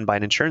down by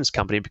an insurance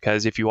company.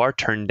 Because if you are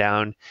turned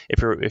down,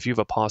 if you have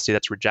a policy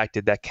that's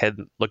rejected, that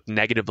can look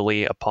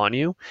negatively upon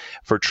you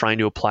for trying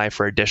to apply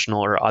for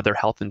additional or other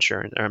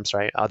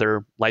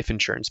other life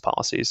insurance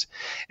policies.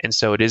 And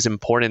so it is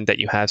important that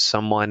you have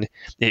someone,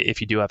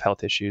 if you do have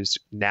health issues,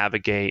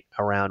 navigate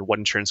around what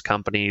insurance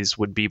companies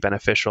would be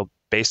beneficial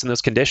based on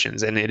those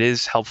conditions. And it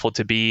is helpful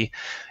to be,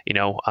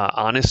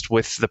 honest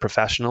with the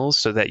professionals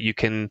so that you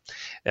can,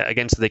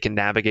 so they can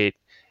navigate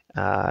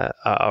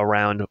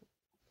around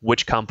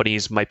which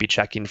companies might be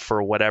checking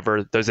for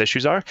whatever those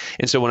issues are.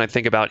 And so when I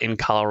think about in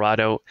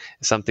Colorado,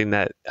 something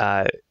that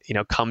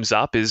comes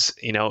up is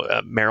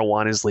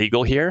marijuana is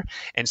legal here.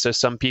 And so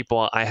some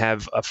people, I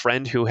have a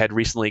friend who had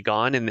recently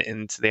gone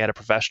and they had a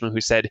professional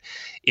who said,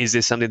 is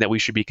this something that we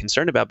should be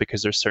concerned about,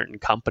 because there's certain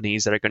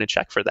companies that are going to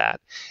check for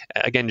that?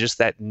 Again, just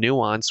that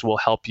nuance will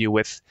help you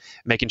with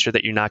making sure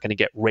that you're not going to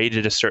get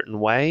rated a certain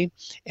way.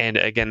 And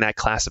again, that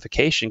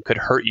classification could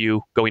hurt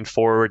you going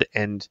forward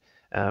and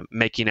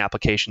making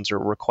applications or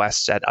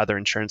requests at other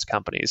insurance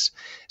companies.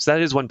 So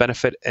that is one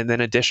benefit. And then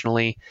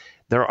additionally,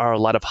 there are a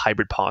lot of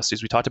hybrid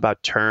policies. We talked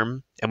about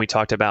term and we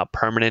talked about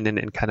permanent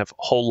and kind of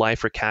whole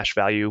life or cash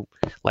value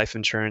life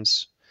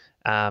insurance.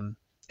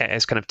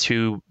 As kind of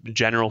two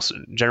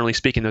generally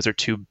speaking, those are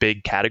two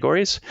big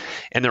categories.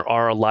 And there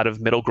are a lot of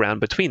middle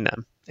ground between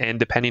them. And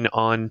depending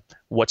on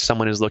what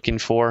someone is looking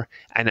for,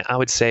 and I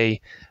would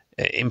say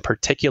in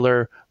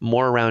particular,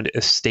 more around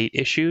estate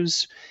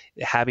issues,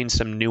 having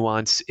some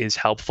nuance is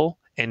helpful,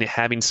 and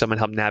having someone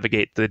help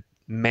navigate the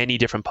many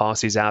different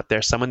policies out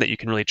there, someone that you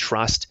can really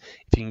trust.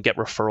 If you can get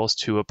referrals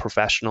to a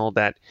professional,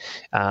 that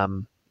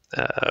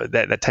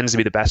tends to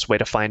be the best way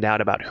to find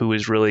out about who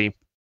is really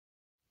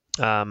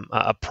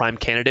a prime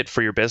candidate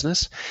for your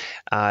business,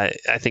 I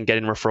think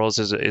getting referrals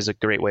is a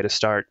great way to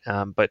start.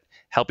 But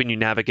helping you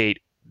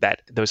navigate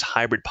those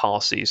hybrid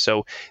policies.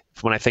 So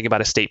when I think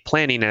about estate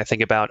planning, and I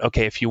think about,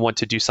 okay, if you want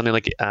to do something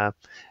like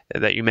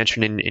that you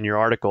mentioned in your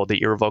article,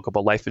 the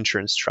irrevocable life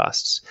insurance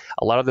trusts,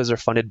 a lot of those are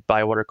funded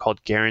by what are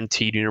called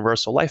guaranteed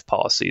universal life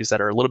policies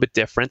that are a little bit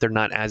different. They're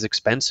not as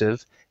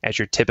expensive as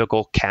your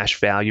typical cash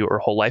value or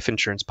whole life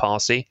insurance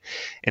policy.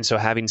 And so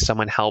having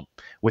someone help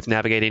with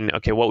navigating,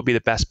 okay, what would be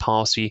the best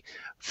policy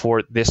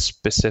for this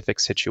specific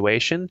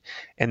situation,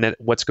 and then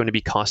what's going to be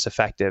cost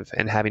effective,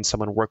 and having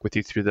someone work with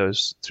you through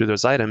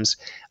those items.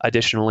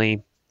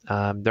 Additionally,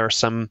 there are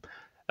some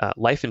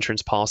life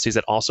insurance policies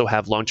that also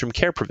have long-term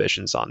care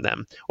provisions on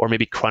them, or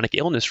maybe chronic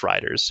illness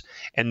riders.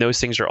 And those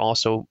things are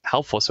also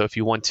helpful. So if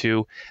you want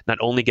to not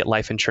only get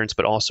life insurance,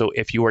 but also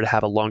if you were to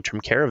have a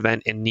long-term care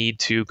event and need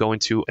to go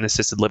into an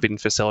assisted living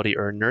facility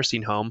or a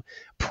nursing home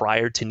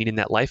prior to needing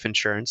that life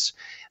insurance,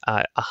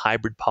 a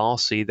hybrid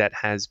policy that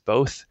has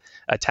both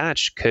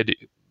attached could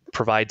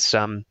provide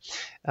some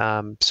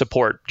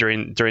support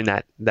during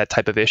that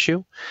type of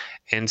issue.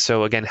 And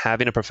so again,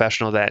 having a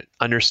professional that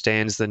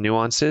understands the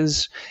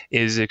nuances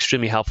is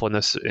extremely helpful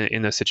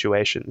in those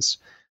situations.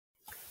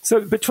 So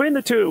between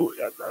the two,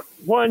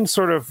 one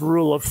sort of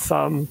rule of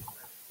thumb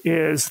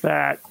is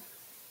that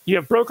you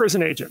have brokers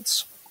and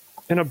agents,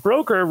 and a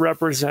broker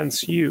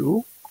represents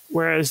you,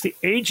 whereas the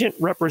agent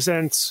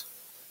represents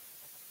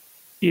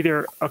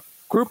either a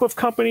group of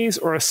companies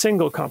or a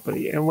single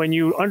company. And when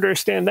you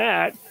understand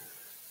that,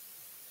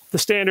 the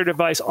standard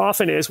advice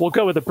often is, well,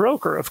 go with a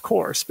broker, of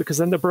course, because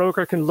then the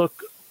broker can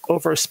look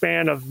over a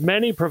span of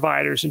many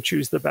providers and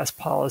choose the best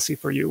policy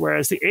for you.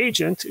 Whereas the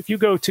agent, if you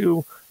go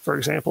to, for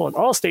example, an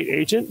Allstate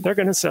agent, they're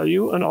going to sell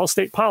you an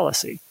Allstate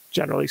policy,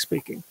 generally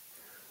speaking.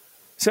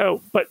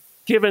 So, but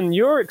given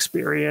your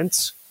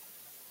experience,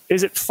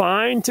 is it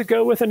fine to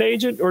go with an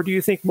agent, or do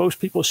you think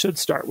most people should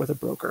start with a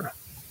broker?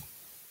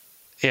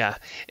 Yeah,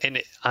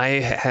 and I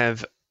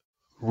have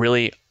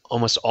really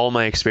almost all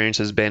my experience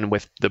has been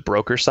with the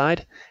broker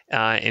side.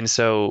 And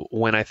so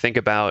when I think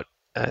about,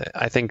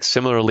 I think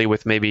similarly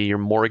with maybe your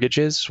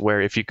mortgages, where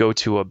if you go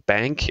to a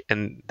bank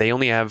and they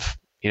only have,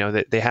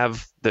 they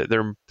have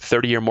their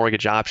 30-year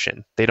mortgage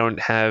option. They don't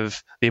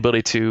have the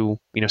ability to,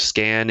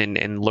 scan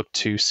and look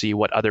to see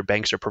what other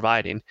banks are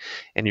providing,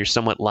 and you're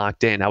somewhat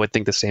locked in. I would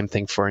think the same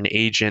thing for an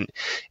agent.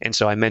 And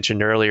so I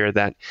mentioned earlier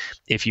that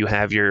if you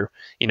have your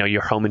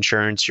home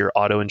insurance, your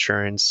auto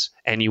insurance,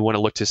 and you want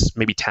to look to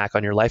maybe tack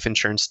on your life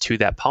insurance to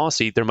that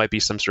policy, there might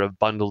be some sort of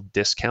bundled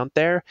discount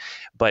there.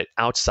 But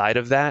outside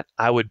of that,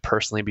 I would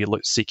personally be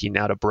seeking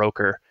out a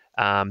broker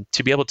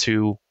to be able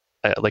to,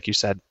 like you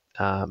said,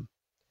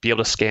 be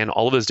able to scan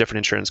all of those different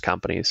insurance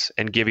companies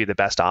and give you the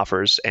best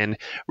offers, and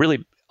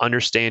really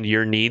understand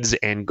your needs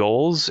and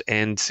goals,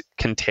 and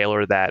can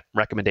tailor that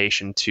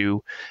recommendation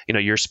to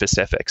your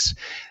specifics.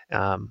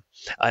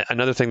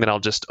 Another thing that I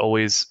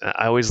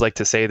always like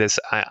to say this,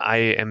 I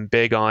am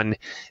big on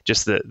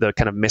just the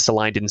kind of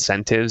misaligned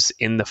incentives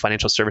in the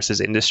financial services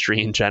industry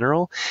in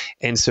general.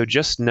 And so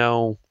just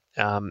know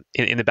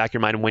in the back of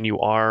your mind when you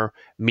are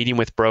meeting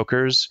with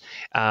brokers,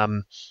 at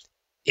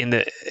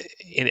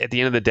the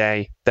end of the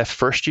day, that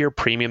first year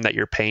premium that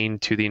you're paying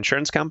to the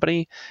insurance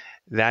company,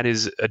 that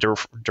is a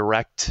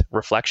direct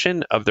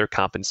reflection of their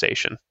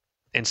compensation.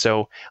 And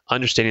so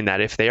understanding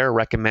that if they are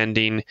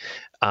recommending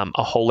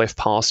a whole life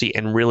policy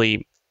and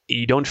really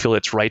you don't feel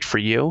it's right for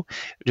you,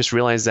 just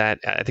realize that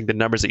I think the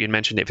numbers that you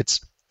mentioned, if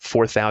it's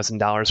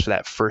 $4,000 for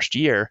that first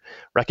year,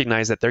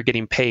 recognize that they're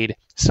getting paid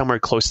somewhere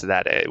close to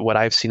that. What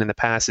I've seen in the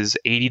past is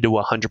 80 to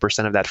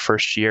 100% of that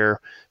first year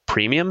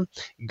premium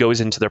goes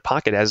into their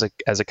pocket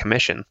as a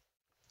commission.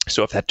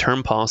 So if that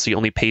term policy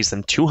only pays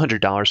them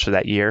 $200 for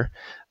that year,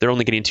 they're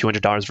only getting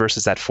 $200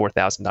 versus that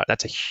 $4,000.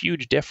 That's a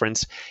huge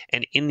difference.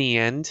 And in the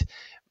end,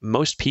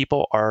 most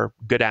people are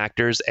good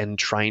actors and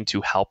trying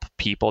to help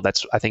people.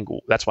 I think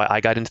that's why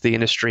I got into the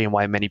industry and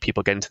why many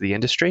people get into the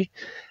industry.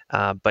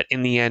 But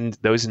in the end,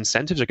 those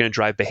incentives are going to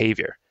drive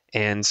behavior.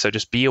 And so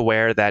just be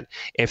aware that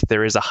if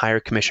there is a higher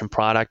commission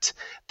product,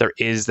 there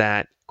is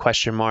that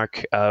question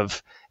mark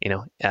of,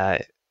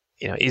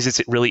 is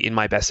it really in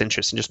my best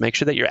interest? And just make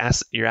sure that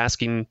you're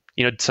asking,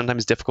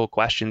 sometimes difficult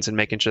questions and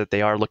making sure that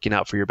they are looking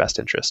out for your best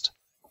interest.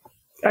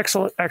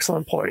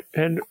 Excellent point.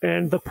 And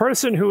the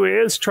person who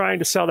is trying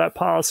to sell that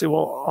policy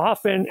will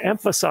often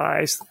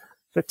emphasize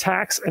the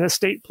tax and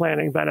estate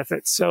planning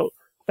benefits. So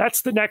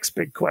that's the next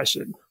big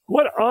question.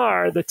 What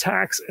are the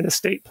tax and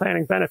estate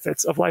planning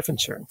benefits of life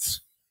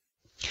insurance?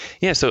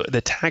 Yeah, so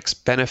the tax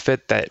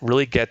benefit that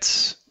really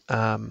gets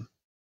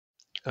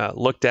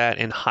looked at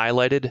and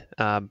highlighted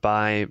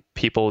by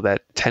people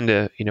that tend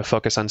to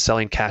focus on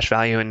selling cash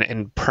value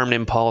and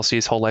permanent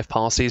policies, whole life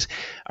policies,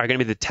 are going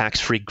to be the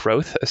tax-free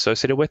growth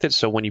associated with it.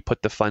 So when you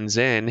put the funds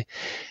in,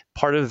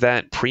 part of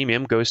that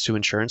premium goes to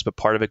insurance, but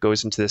part of it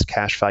goes into this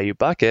cash value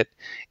bucket.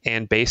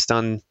 And based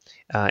on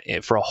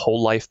for a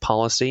whole life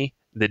policy,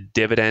 the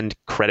dividend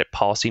credit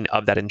policy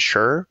of that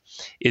insurer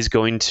is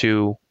going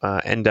to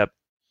end up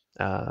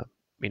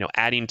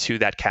adding to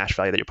that cash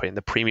value that you're putting,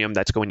 the premium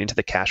that's going into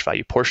the cash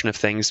value portion of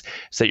things,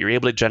 so that you're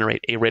able to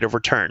generate a rate of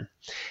return.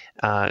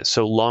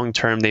 So long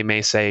term, they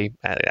may say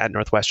at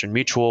Northwestern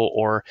Mutual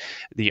or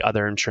the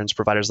other insurance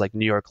providers like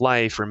New York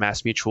Life or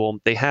Mass Mutual,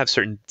 they have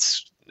certain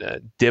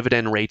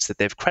dividend rates that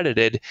they've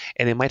credited,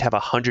 and they might have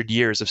 100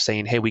 years of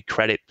saying, hey, we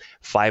credit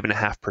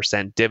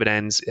 5.5%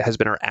 dividends. It has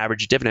been our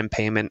average dividend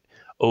payment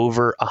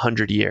over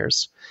 100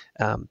 years.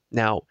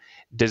 Now,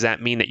 does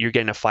that mean that you're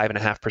getting a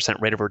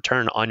 5.5% rate of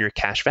return on your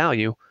cash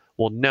value?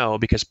 Well, no,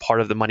 because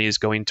part of the money is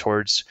going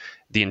towards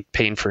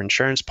paying for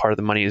insurance. Part of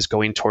the money is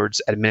going towards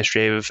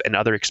administrative and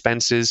other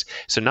expenses.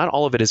 So not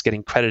all of it is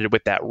getting credited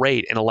with that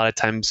rate. And a lot of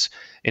times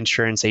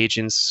insurance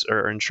agents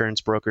or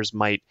insurance brokers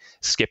might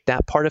skip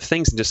that part of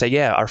things and just say,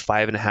 yeah, our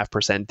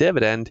 5.5%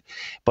 dividend.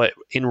 But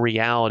in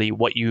reality,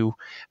 what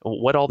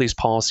all these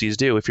policies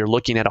do, if you're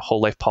looking at a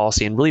whole life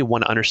policy and really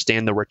want to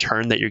understand the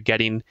return that you're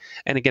getting,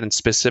 and again,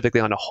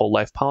 specifically on a whole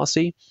life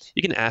policy,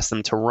 you can ask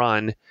them to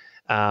run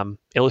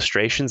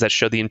illustrations that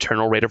show the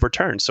internal rate of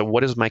return. So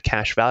what is my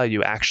cash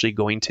value actually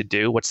going to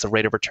do? What's the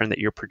rate of return that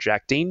you're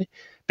projecting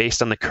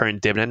based on the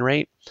current dividend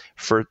rate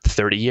for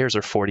 30 years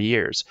or 40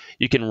 years?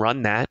 You can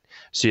run that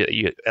so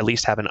you at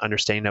least have an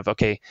understanding of,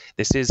 okay,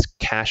 this is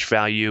cash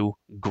value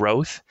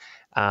growth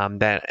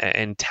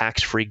and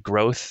tax-free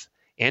growth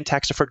and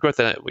tax-deferred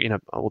growth.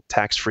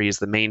 Tax-free is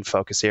the main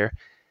focus here.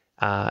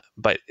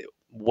 But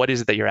what is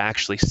it that you're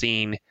actually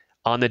seeing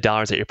on the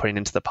dollars that you're putting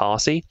into the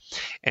policy?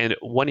 And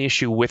one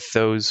issue with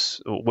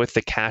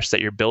the cash that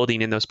you're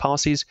building in those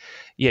policies,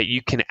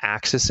 you can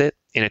access it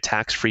in a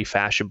tax-free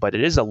fashion, but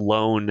it is a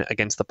loan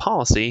against the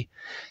policy.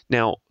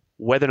 Now,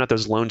 whether or not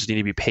those loans need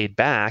to be paid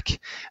back,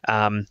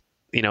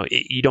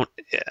 you don't,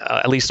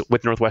 at least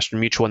with Northwestern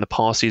Mutual and the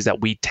policies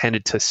that we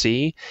tended to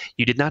see,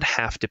 you did not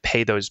have to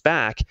pay those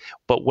back.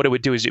 But what it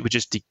would do is it would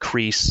just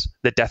decrease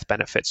the death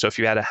benefit. So if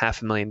you had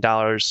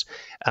 $500,000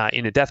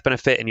 in a death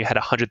benefit and you had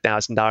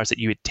 $100,000 that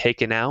you had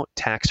taken out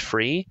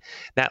tax-free,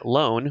 that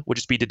loan would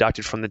just be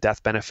deducted from the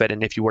death benefit.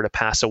 And if you were to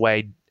pass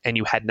away and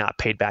you had not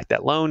paid back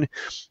that loan,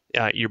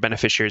 your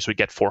beneficiaries would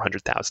get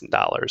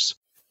 $400,000.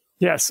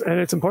 Yes, and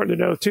it's important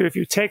to know too, if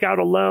you take out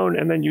a loan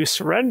and then you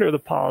surrender the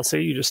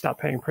policy, you just stop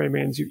paying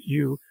premiums,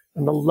 and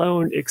the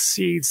loan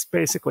exceeds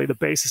basically the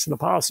basis in the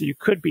policy, you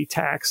could be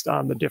taxed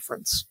on the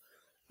difference.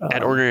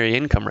 At ordinary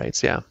income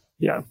rates, yeah.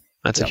 Yeah.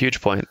 That's a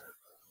huge point.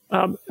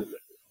 The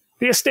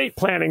estate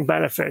planning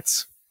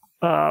benefits,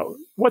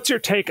 what's your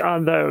take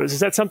on those? Is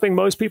that something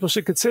most people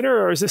should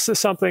consider, or is this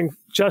something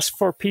just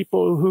for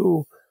people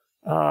who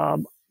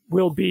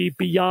will be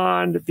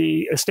beyond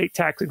the estate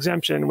tax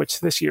exemption,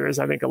 which this year is,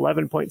 I think,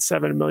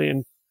 $11.7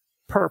 million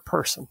per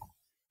person?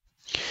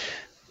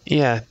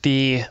 Yeah,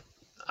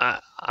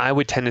 I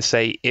would tend to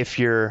say if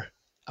you're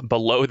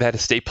below that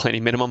estate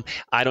planning minimum,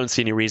 I don't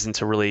see any reason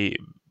to really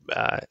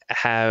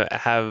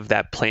have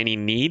that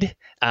planning need.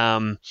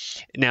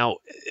 Now,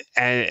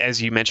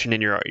 as you mentioned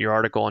in your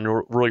article on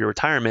rural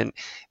retirement,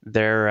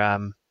 there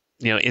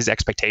is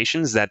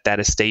expectations that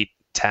estate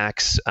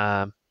tax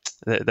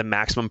the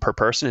maximum per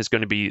person is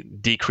going to be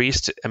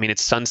decreased. I mean, it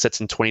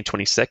sunsets in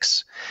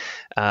 2026,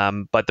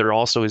 but there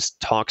also is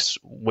talks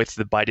with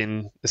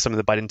some of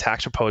the Biden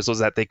tax proposals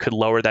that they could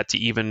lower that to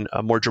even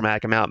a more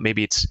dramatic amount.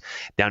 Maybe it's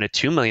down to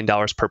 $2 million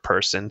per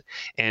person.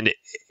 And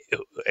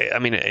I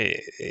mean,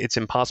 it's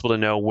impossible to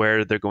know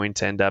where they're going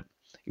to end up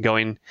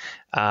going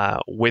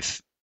with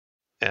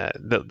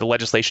the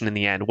legislation in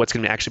the end, what's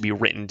going to actually be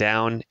written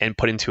down and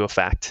put into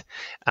effect.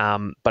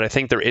 But I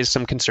think there is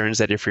some concerns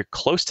that if you're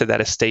close to that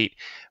estate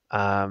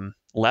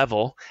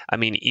level, I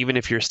mean, even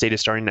if your estate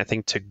is starting, I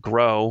think, to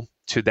grow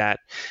to that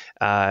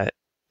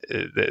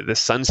the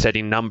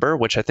sunsetting number,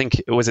 which I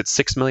think was at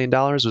 $6 million.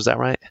 Was that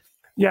right?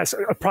 Yes,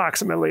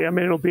 approximately. I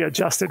mean, it'll be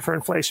adjusted for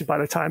inflation by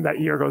the time that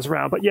year goes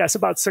around. But yes,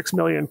 about $6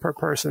 million per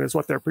person is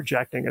what they're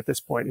projecting at this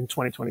point in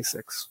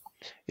 2026.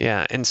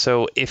 Yeah. And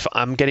so if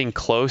I'm getting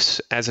close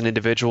as an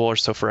individual, or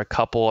so for a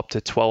couple up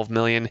to 12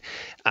 million,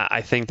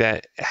 I think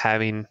that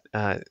having,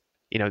 and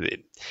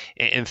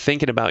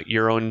thinking about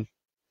your own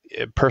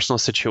personal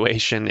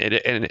situation,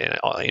 and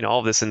all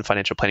of this in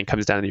financial planning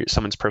comes down to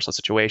someone's personal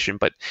situation.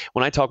 But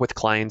when I talk with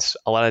clients,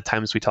 a lot of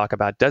times we talk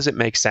about, does it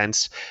make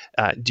sense?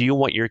 Do you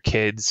want your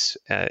kids?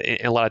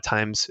 And a lot of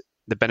times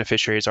the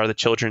beneficiaries are the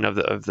children of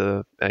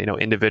the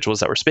individuals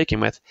that we're speaking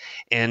with,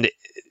 and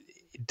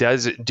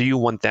do you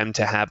want them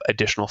to have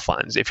additional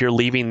funds? If you're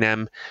leaving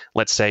them,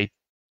 let's say,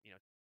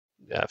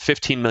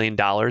 $15 million,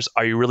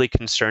 are you really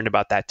concerned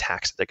about that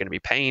tax that they're going to be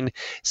paying?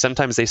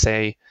 Sometimes they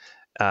say,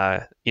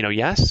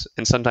 yes.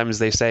 And sometimes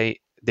they say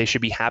they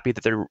should be happy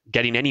that they're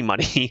getting any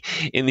money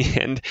in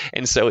the end.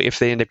 And so if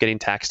they end up getting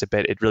taxed a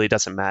bit, it really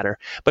doesn't matter.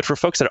 But for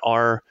folks that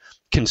are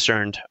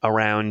concerned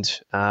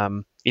around,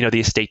 the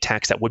estate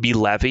tax that would be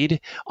levied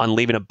on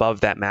leaving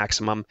above that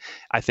maximum,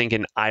 I think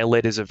an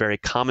ILIT is a very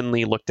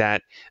commonly looked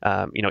at,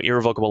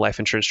 irrevocable life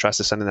insurance trust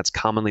is something that's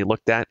commonly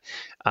looked at,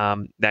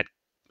 that,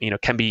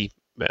 can be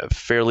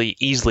fairly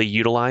easily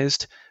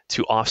utilized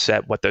to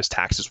offset what those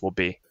taxes will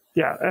be.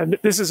 Yeah, and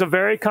this is a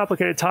very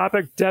complicated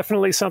topic,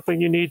 definitely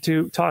something you need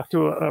to talk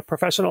to a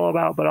professional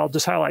about, but I'll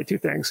just highlight two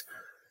things.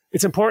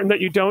 It's important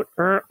that you don't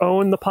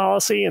own the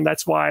policy, and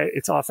that's why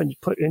it's often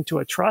put into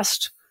a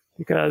trust,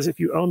 because if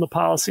you own the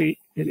policy,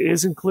 it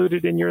is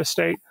included in your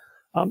estate.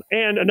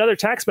 And another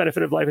tax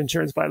benefit of life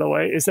insurance, by the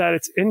way, is that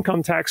it's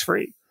income tax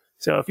free.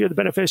 So if you're the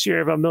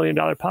beneficiary of $1 million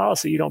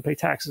policy, you don't pay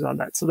taxes on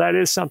that. So that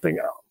is something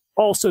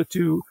also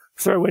to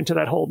throw into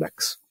that whole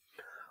mix.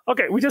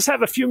 Okay, we just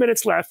have a few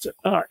minutes left.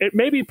 It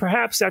may be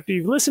perhaps after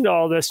you've listened to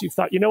all this, you've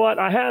thought, you know what,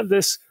 I have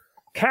this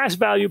cash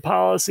value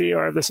policy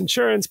or this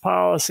insurance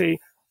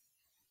policy.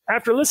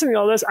 After listening to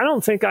all this, I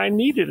don't think I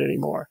need it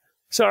anymore.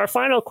 So our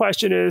final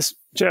question is,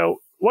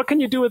 Joe, what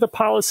can you do with a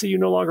policy you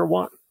no longer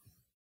want?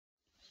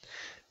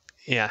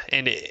 Yeah,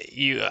 and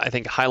you, I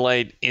think,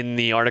 highlight in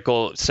the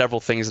article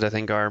several things that I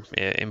think are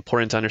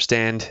important to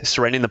understand.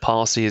 Surrendering the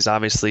policy is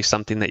obviously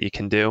something that you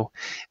can do,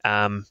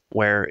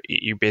 where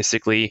you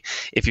basically,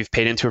 if you've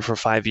paid into it for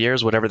 5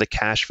 years, whatever the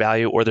cash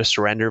value or the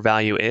surrender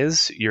value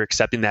is, you're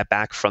accepting that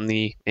back from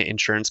the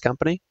insurance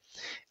company.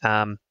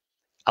 A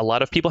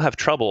lot of people have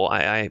trouble.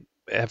 I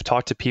have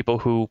talked to people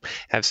who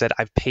have said,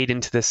 I've paid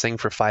into this thing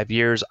for 5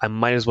 years. I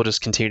might as well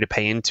just continue to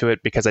pay into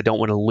it because I don't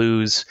want to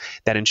lose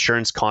that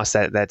insurance cost.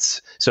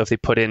 That's so if they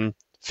put in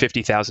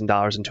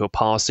 $50,000 into a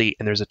policy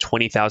and there's a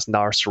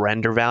 $20,000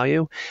 surrender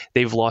value,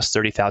 they've lost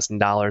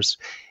 $30,000.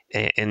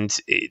 And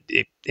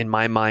it, in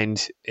my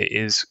mind,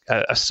 is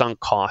a sunk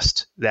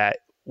cost that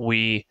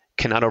we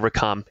cannot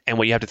overcome. And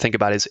what you have to think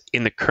about is,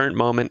 in the current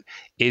moment,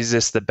 is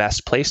this the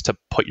best place to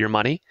put your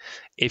money?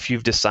 If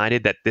you've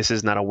decided that this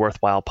is not a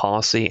worthwhile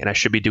policy and I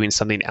should be doing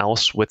something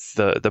else with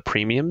the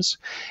premiums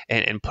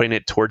and putting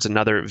it towards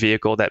another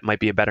vehicle that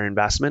might be a better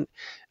investment,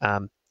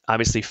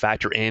 obviously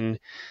factor in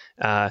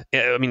what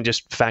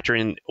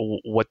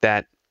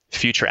that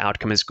future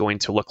outcome is going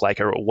to look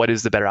like, or what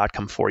is the better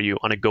outcome for you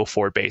on a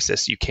go-forward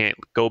basis. You can't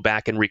go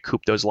back and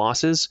recoup those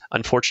losses,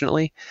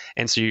 unfortunately.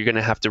 And so you're going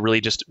to have to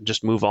really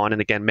just move on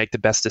and, again, make the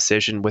best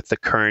decision with the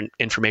current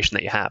information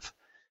that you have.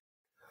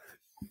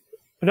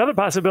 Another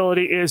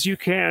possibility is you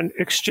can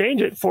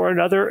exchange it for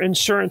another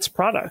insurance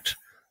product.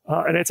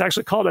 And it's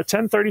actually called a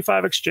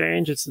 1035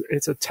 exchange.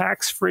 It's a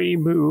tax-free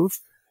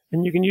move,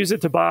 and you can use it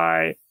to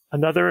buy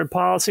another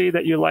policy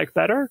that you like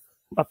better,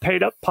 a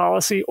paid-up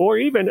policy, or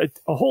even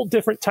a whole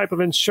different type of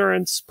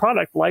insurance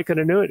product like an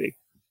annuity.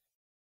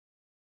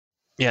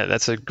 Yeah,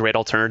 that's a great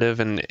alternative.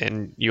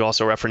 And you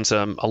also reference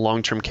a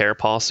long-term care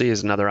policy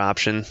is another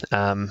option.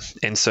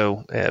 And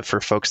so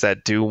for folks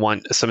that do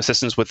want some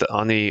assistance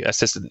on the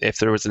assisted, if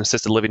there was an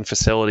assisted living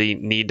facility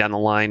need down the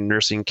line,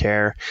 nursing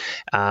care,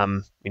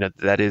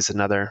 that is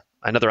another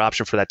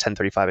option for that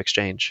 1035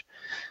 exchange.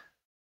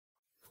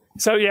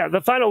 So yeah,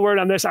 the final word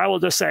on this, I will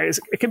just say, is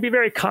it can be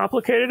very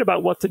complicated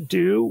about what to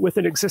do with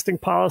an existing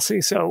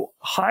policy. So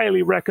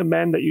highly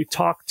recommend that you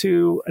talk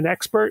to an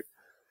expert.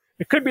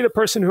 It could be the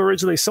person who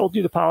originally sold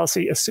you the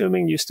policy,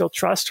 assuming you still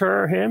trust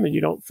her or him and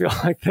you don't feel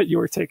like that you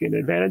were taken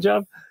advantage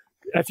of.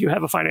 If you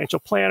have a financial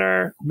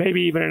planner,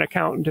 maybe even an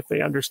accountant if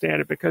they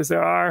understand it, because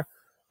there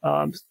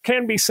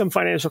can be some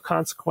financial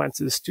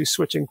consequences to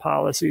switching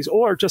policies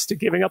or just to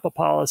giving up a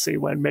policy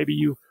when maybe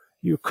you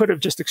could have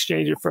just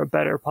exchanged it for a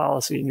better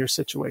policy in your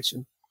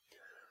situation.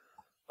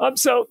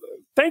 So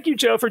thank you,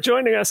 Joe, for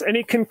joining us.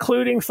 Any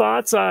concluding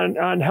thoughts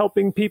on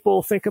helping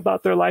people think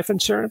about their life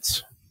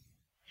insurance?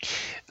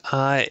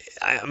 I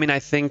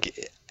think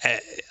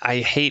I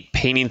hate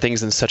painting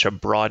things in such a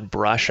broad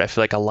brush. I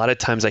feel like a lot of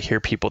times I hear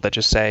people that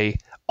just say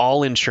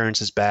all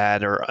insurance is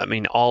bad, or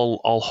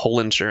all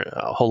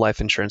whole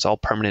life insurance, all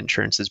permanent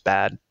insurance is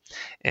bad.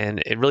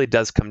 And it really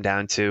does come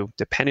down to,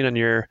 depending on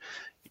your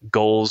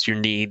goals, your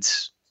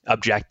needs,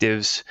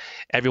 objectives,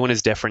 everyone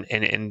is different,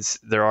 and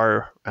there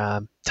are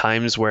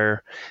times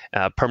where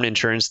permanent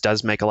insurance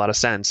does make a lot of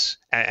sense.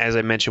 As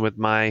I mentioned with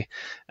my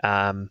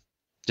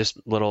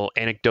just little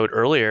anecdote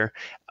earlier,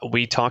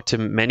 we talked to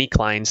many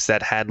clients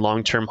that had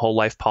long-term whole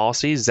life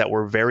policies that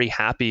were very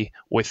happy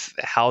with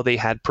how they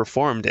had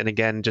performed. And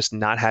again, just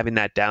not having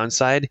that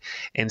downside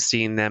and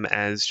seeing them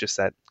as just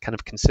that kind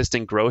of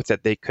consistent growth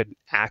that they could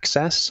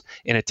access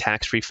in a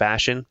tax-free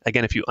fashion.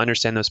 Again, if you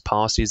understand those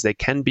policies, they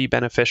can be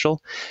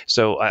beneficial.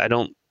 So I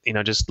don't,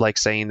 just like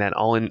saying that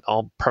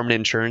all permanent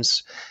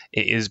insurance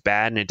is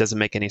bad and it doesn't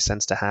make any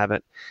sense to have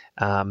it.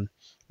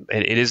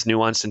 It is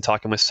nuanced, and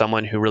talking with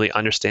someone who really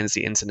understands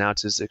the ins and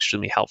outs is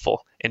extremely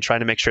helpful, and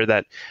trying to make sure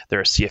that they're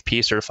a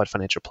CFP, certified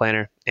financial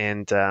planner,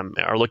 and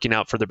are looking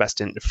out for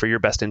for your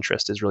best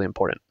interest is really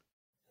important.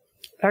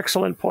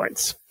 Excellent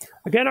points.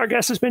 Again, our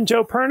guest has been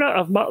Joe Perna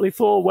of Motley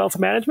Fool Wealth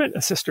Management,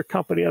 a sister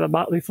company of the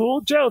Motley Fool.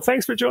 Joe,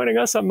 thanks for joining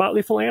us on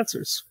Motley Fool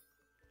Answers.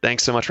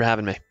 Thanks so much for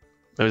having me.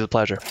 It was a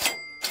pleasure.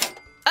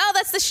 Oh,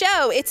 that's the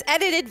show. It's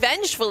edited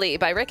vengefully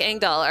by Rick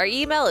Engdahl. Our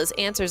email is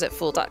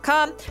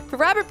answers@fool.com. For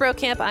Robert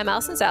Brokamp, I'm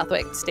Alison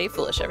Southwick. Stay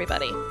foolish,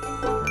 everybody.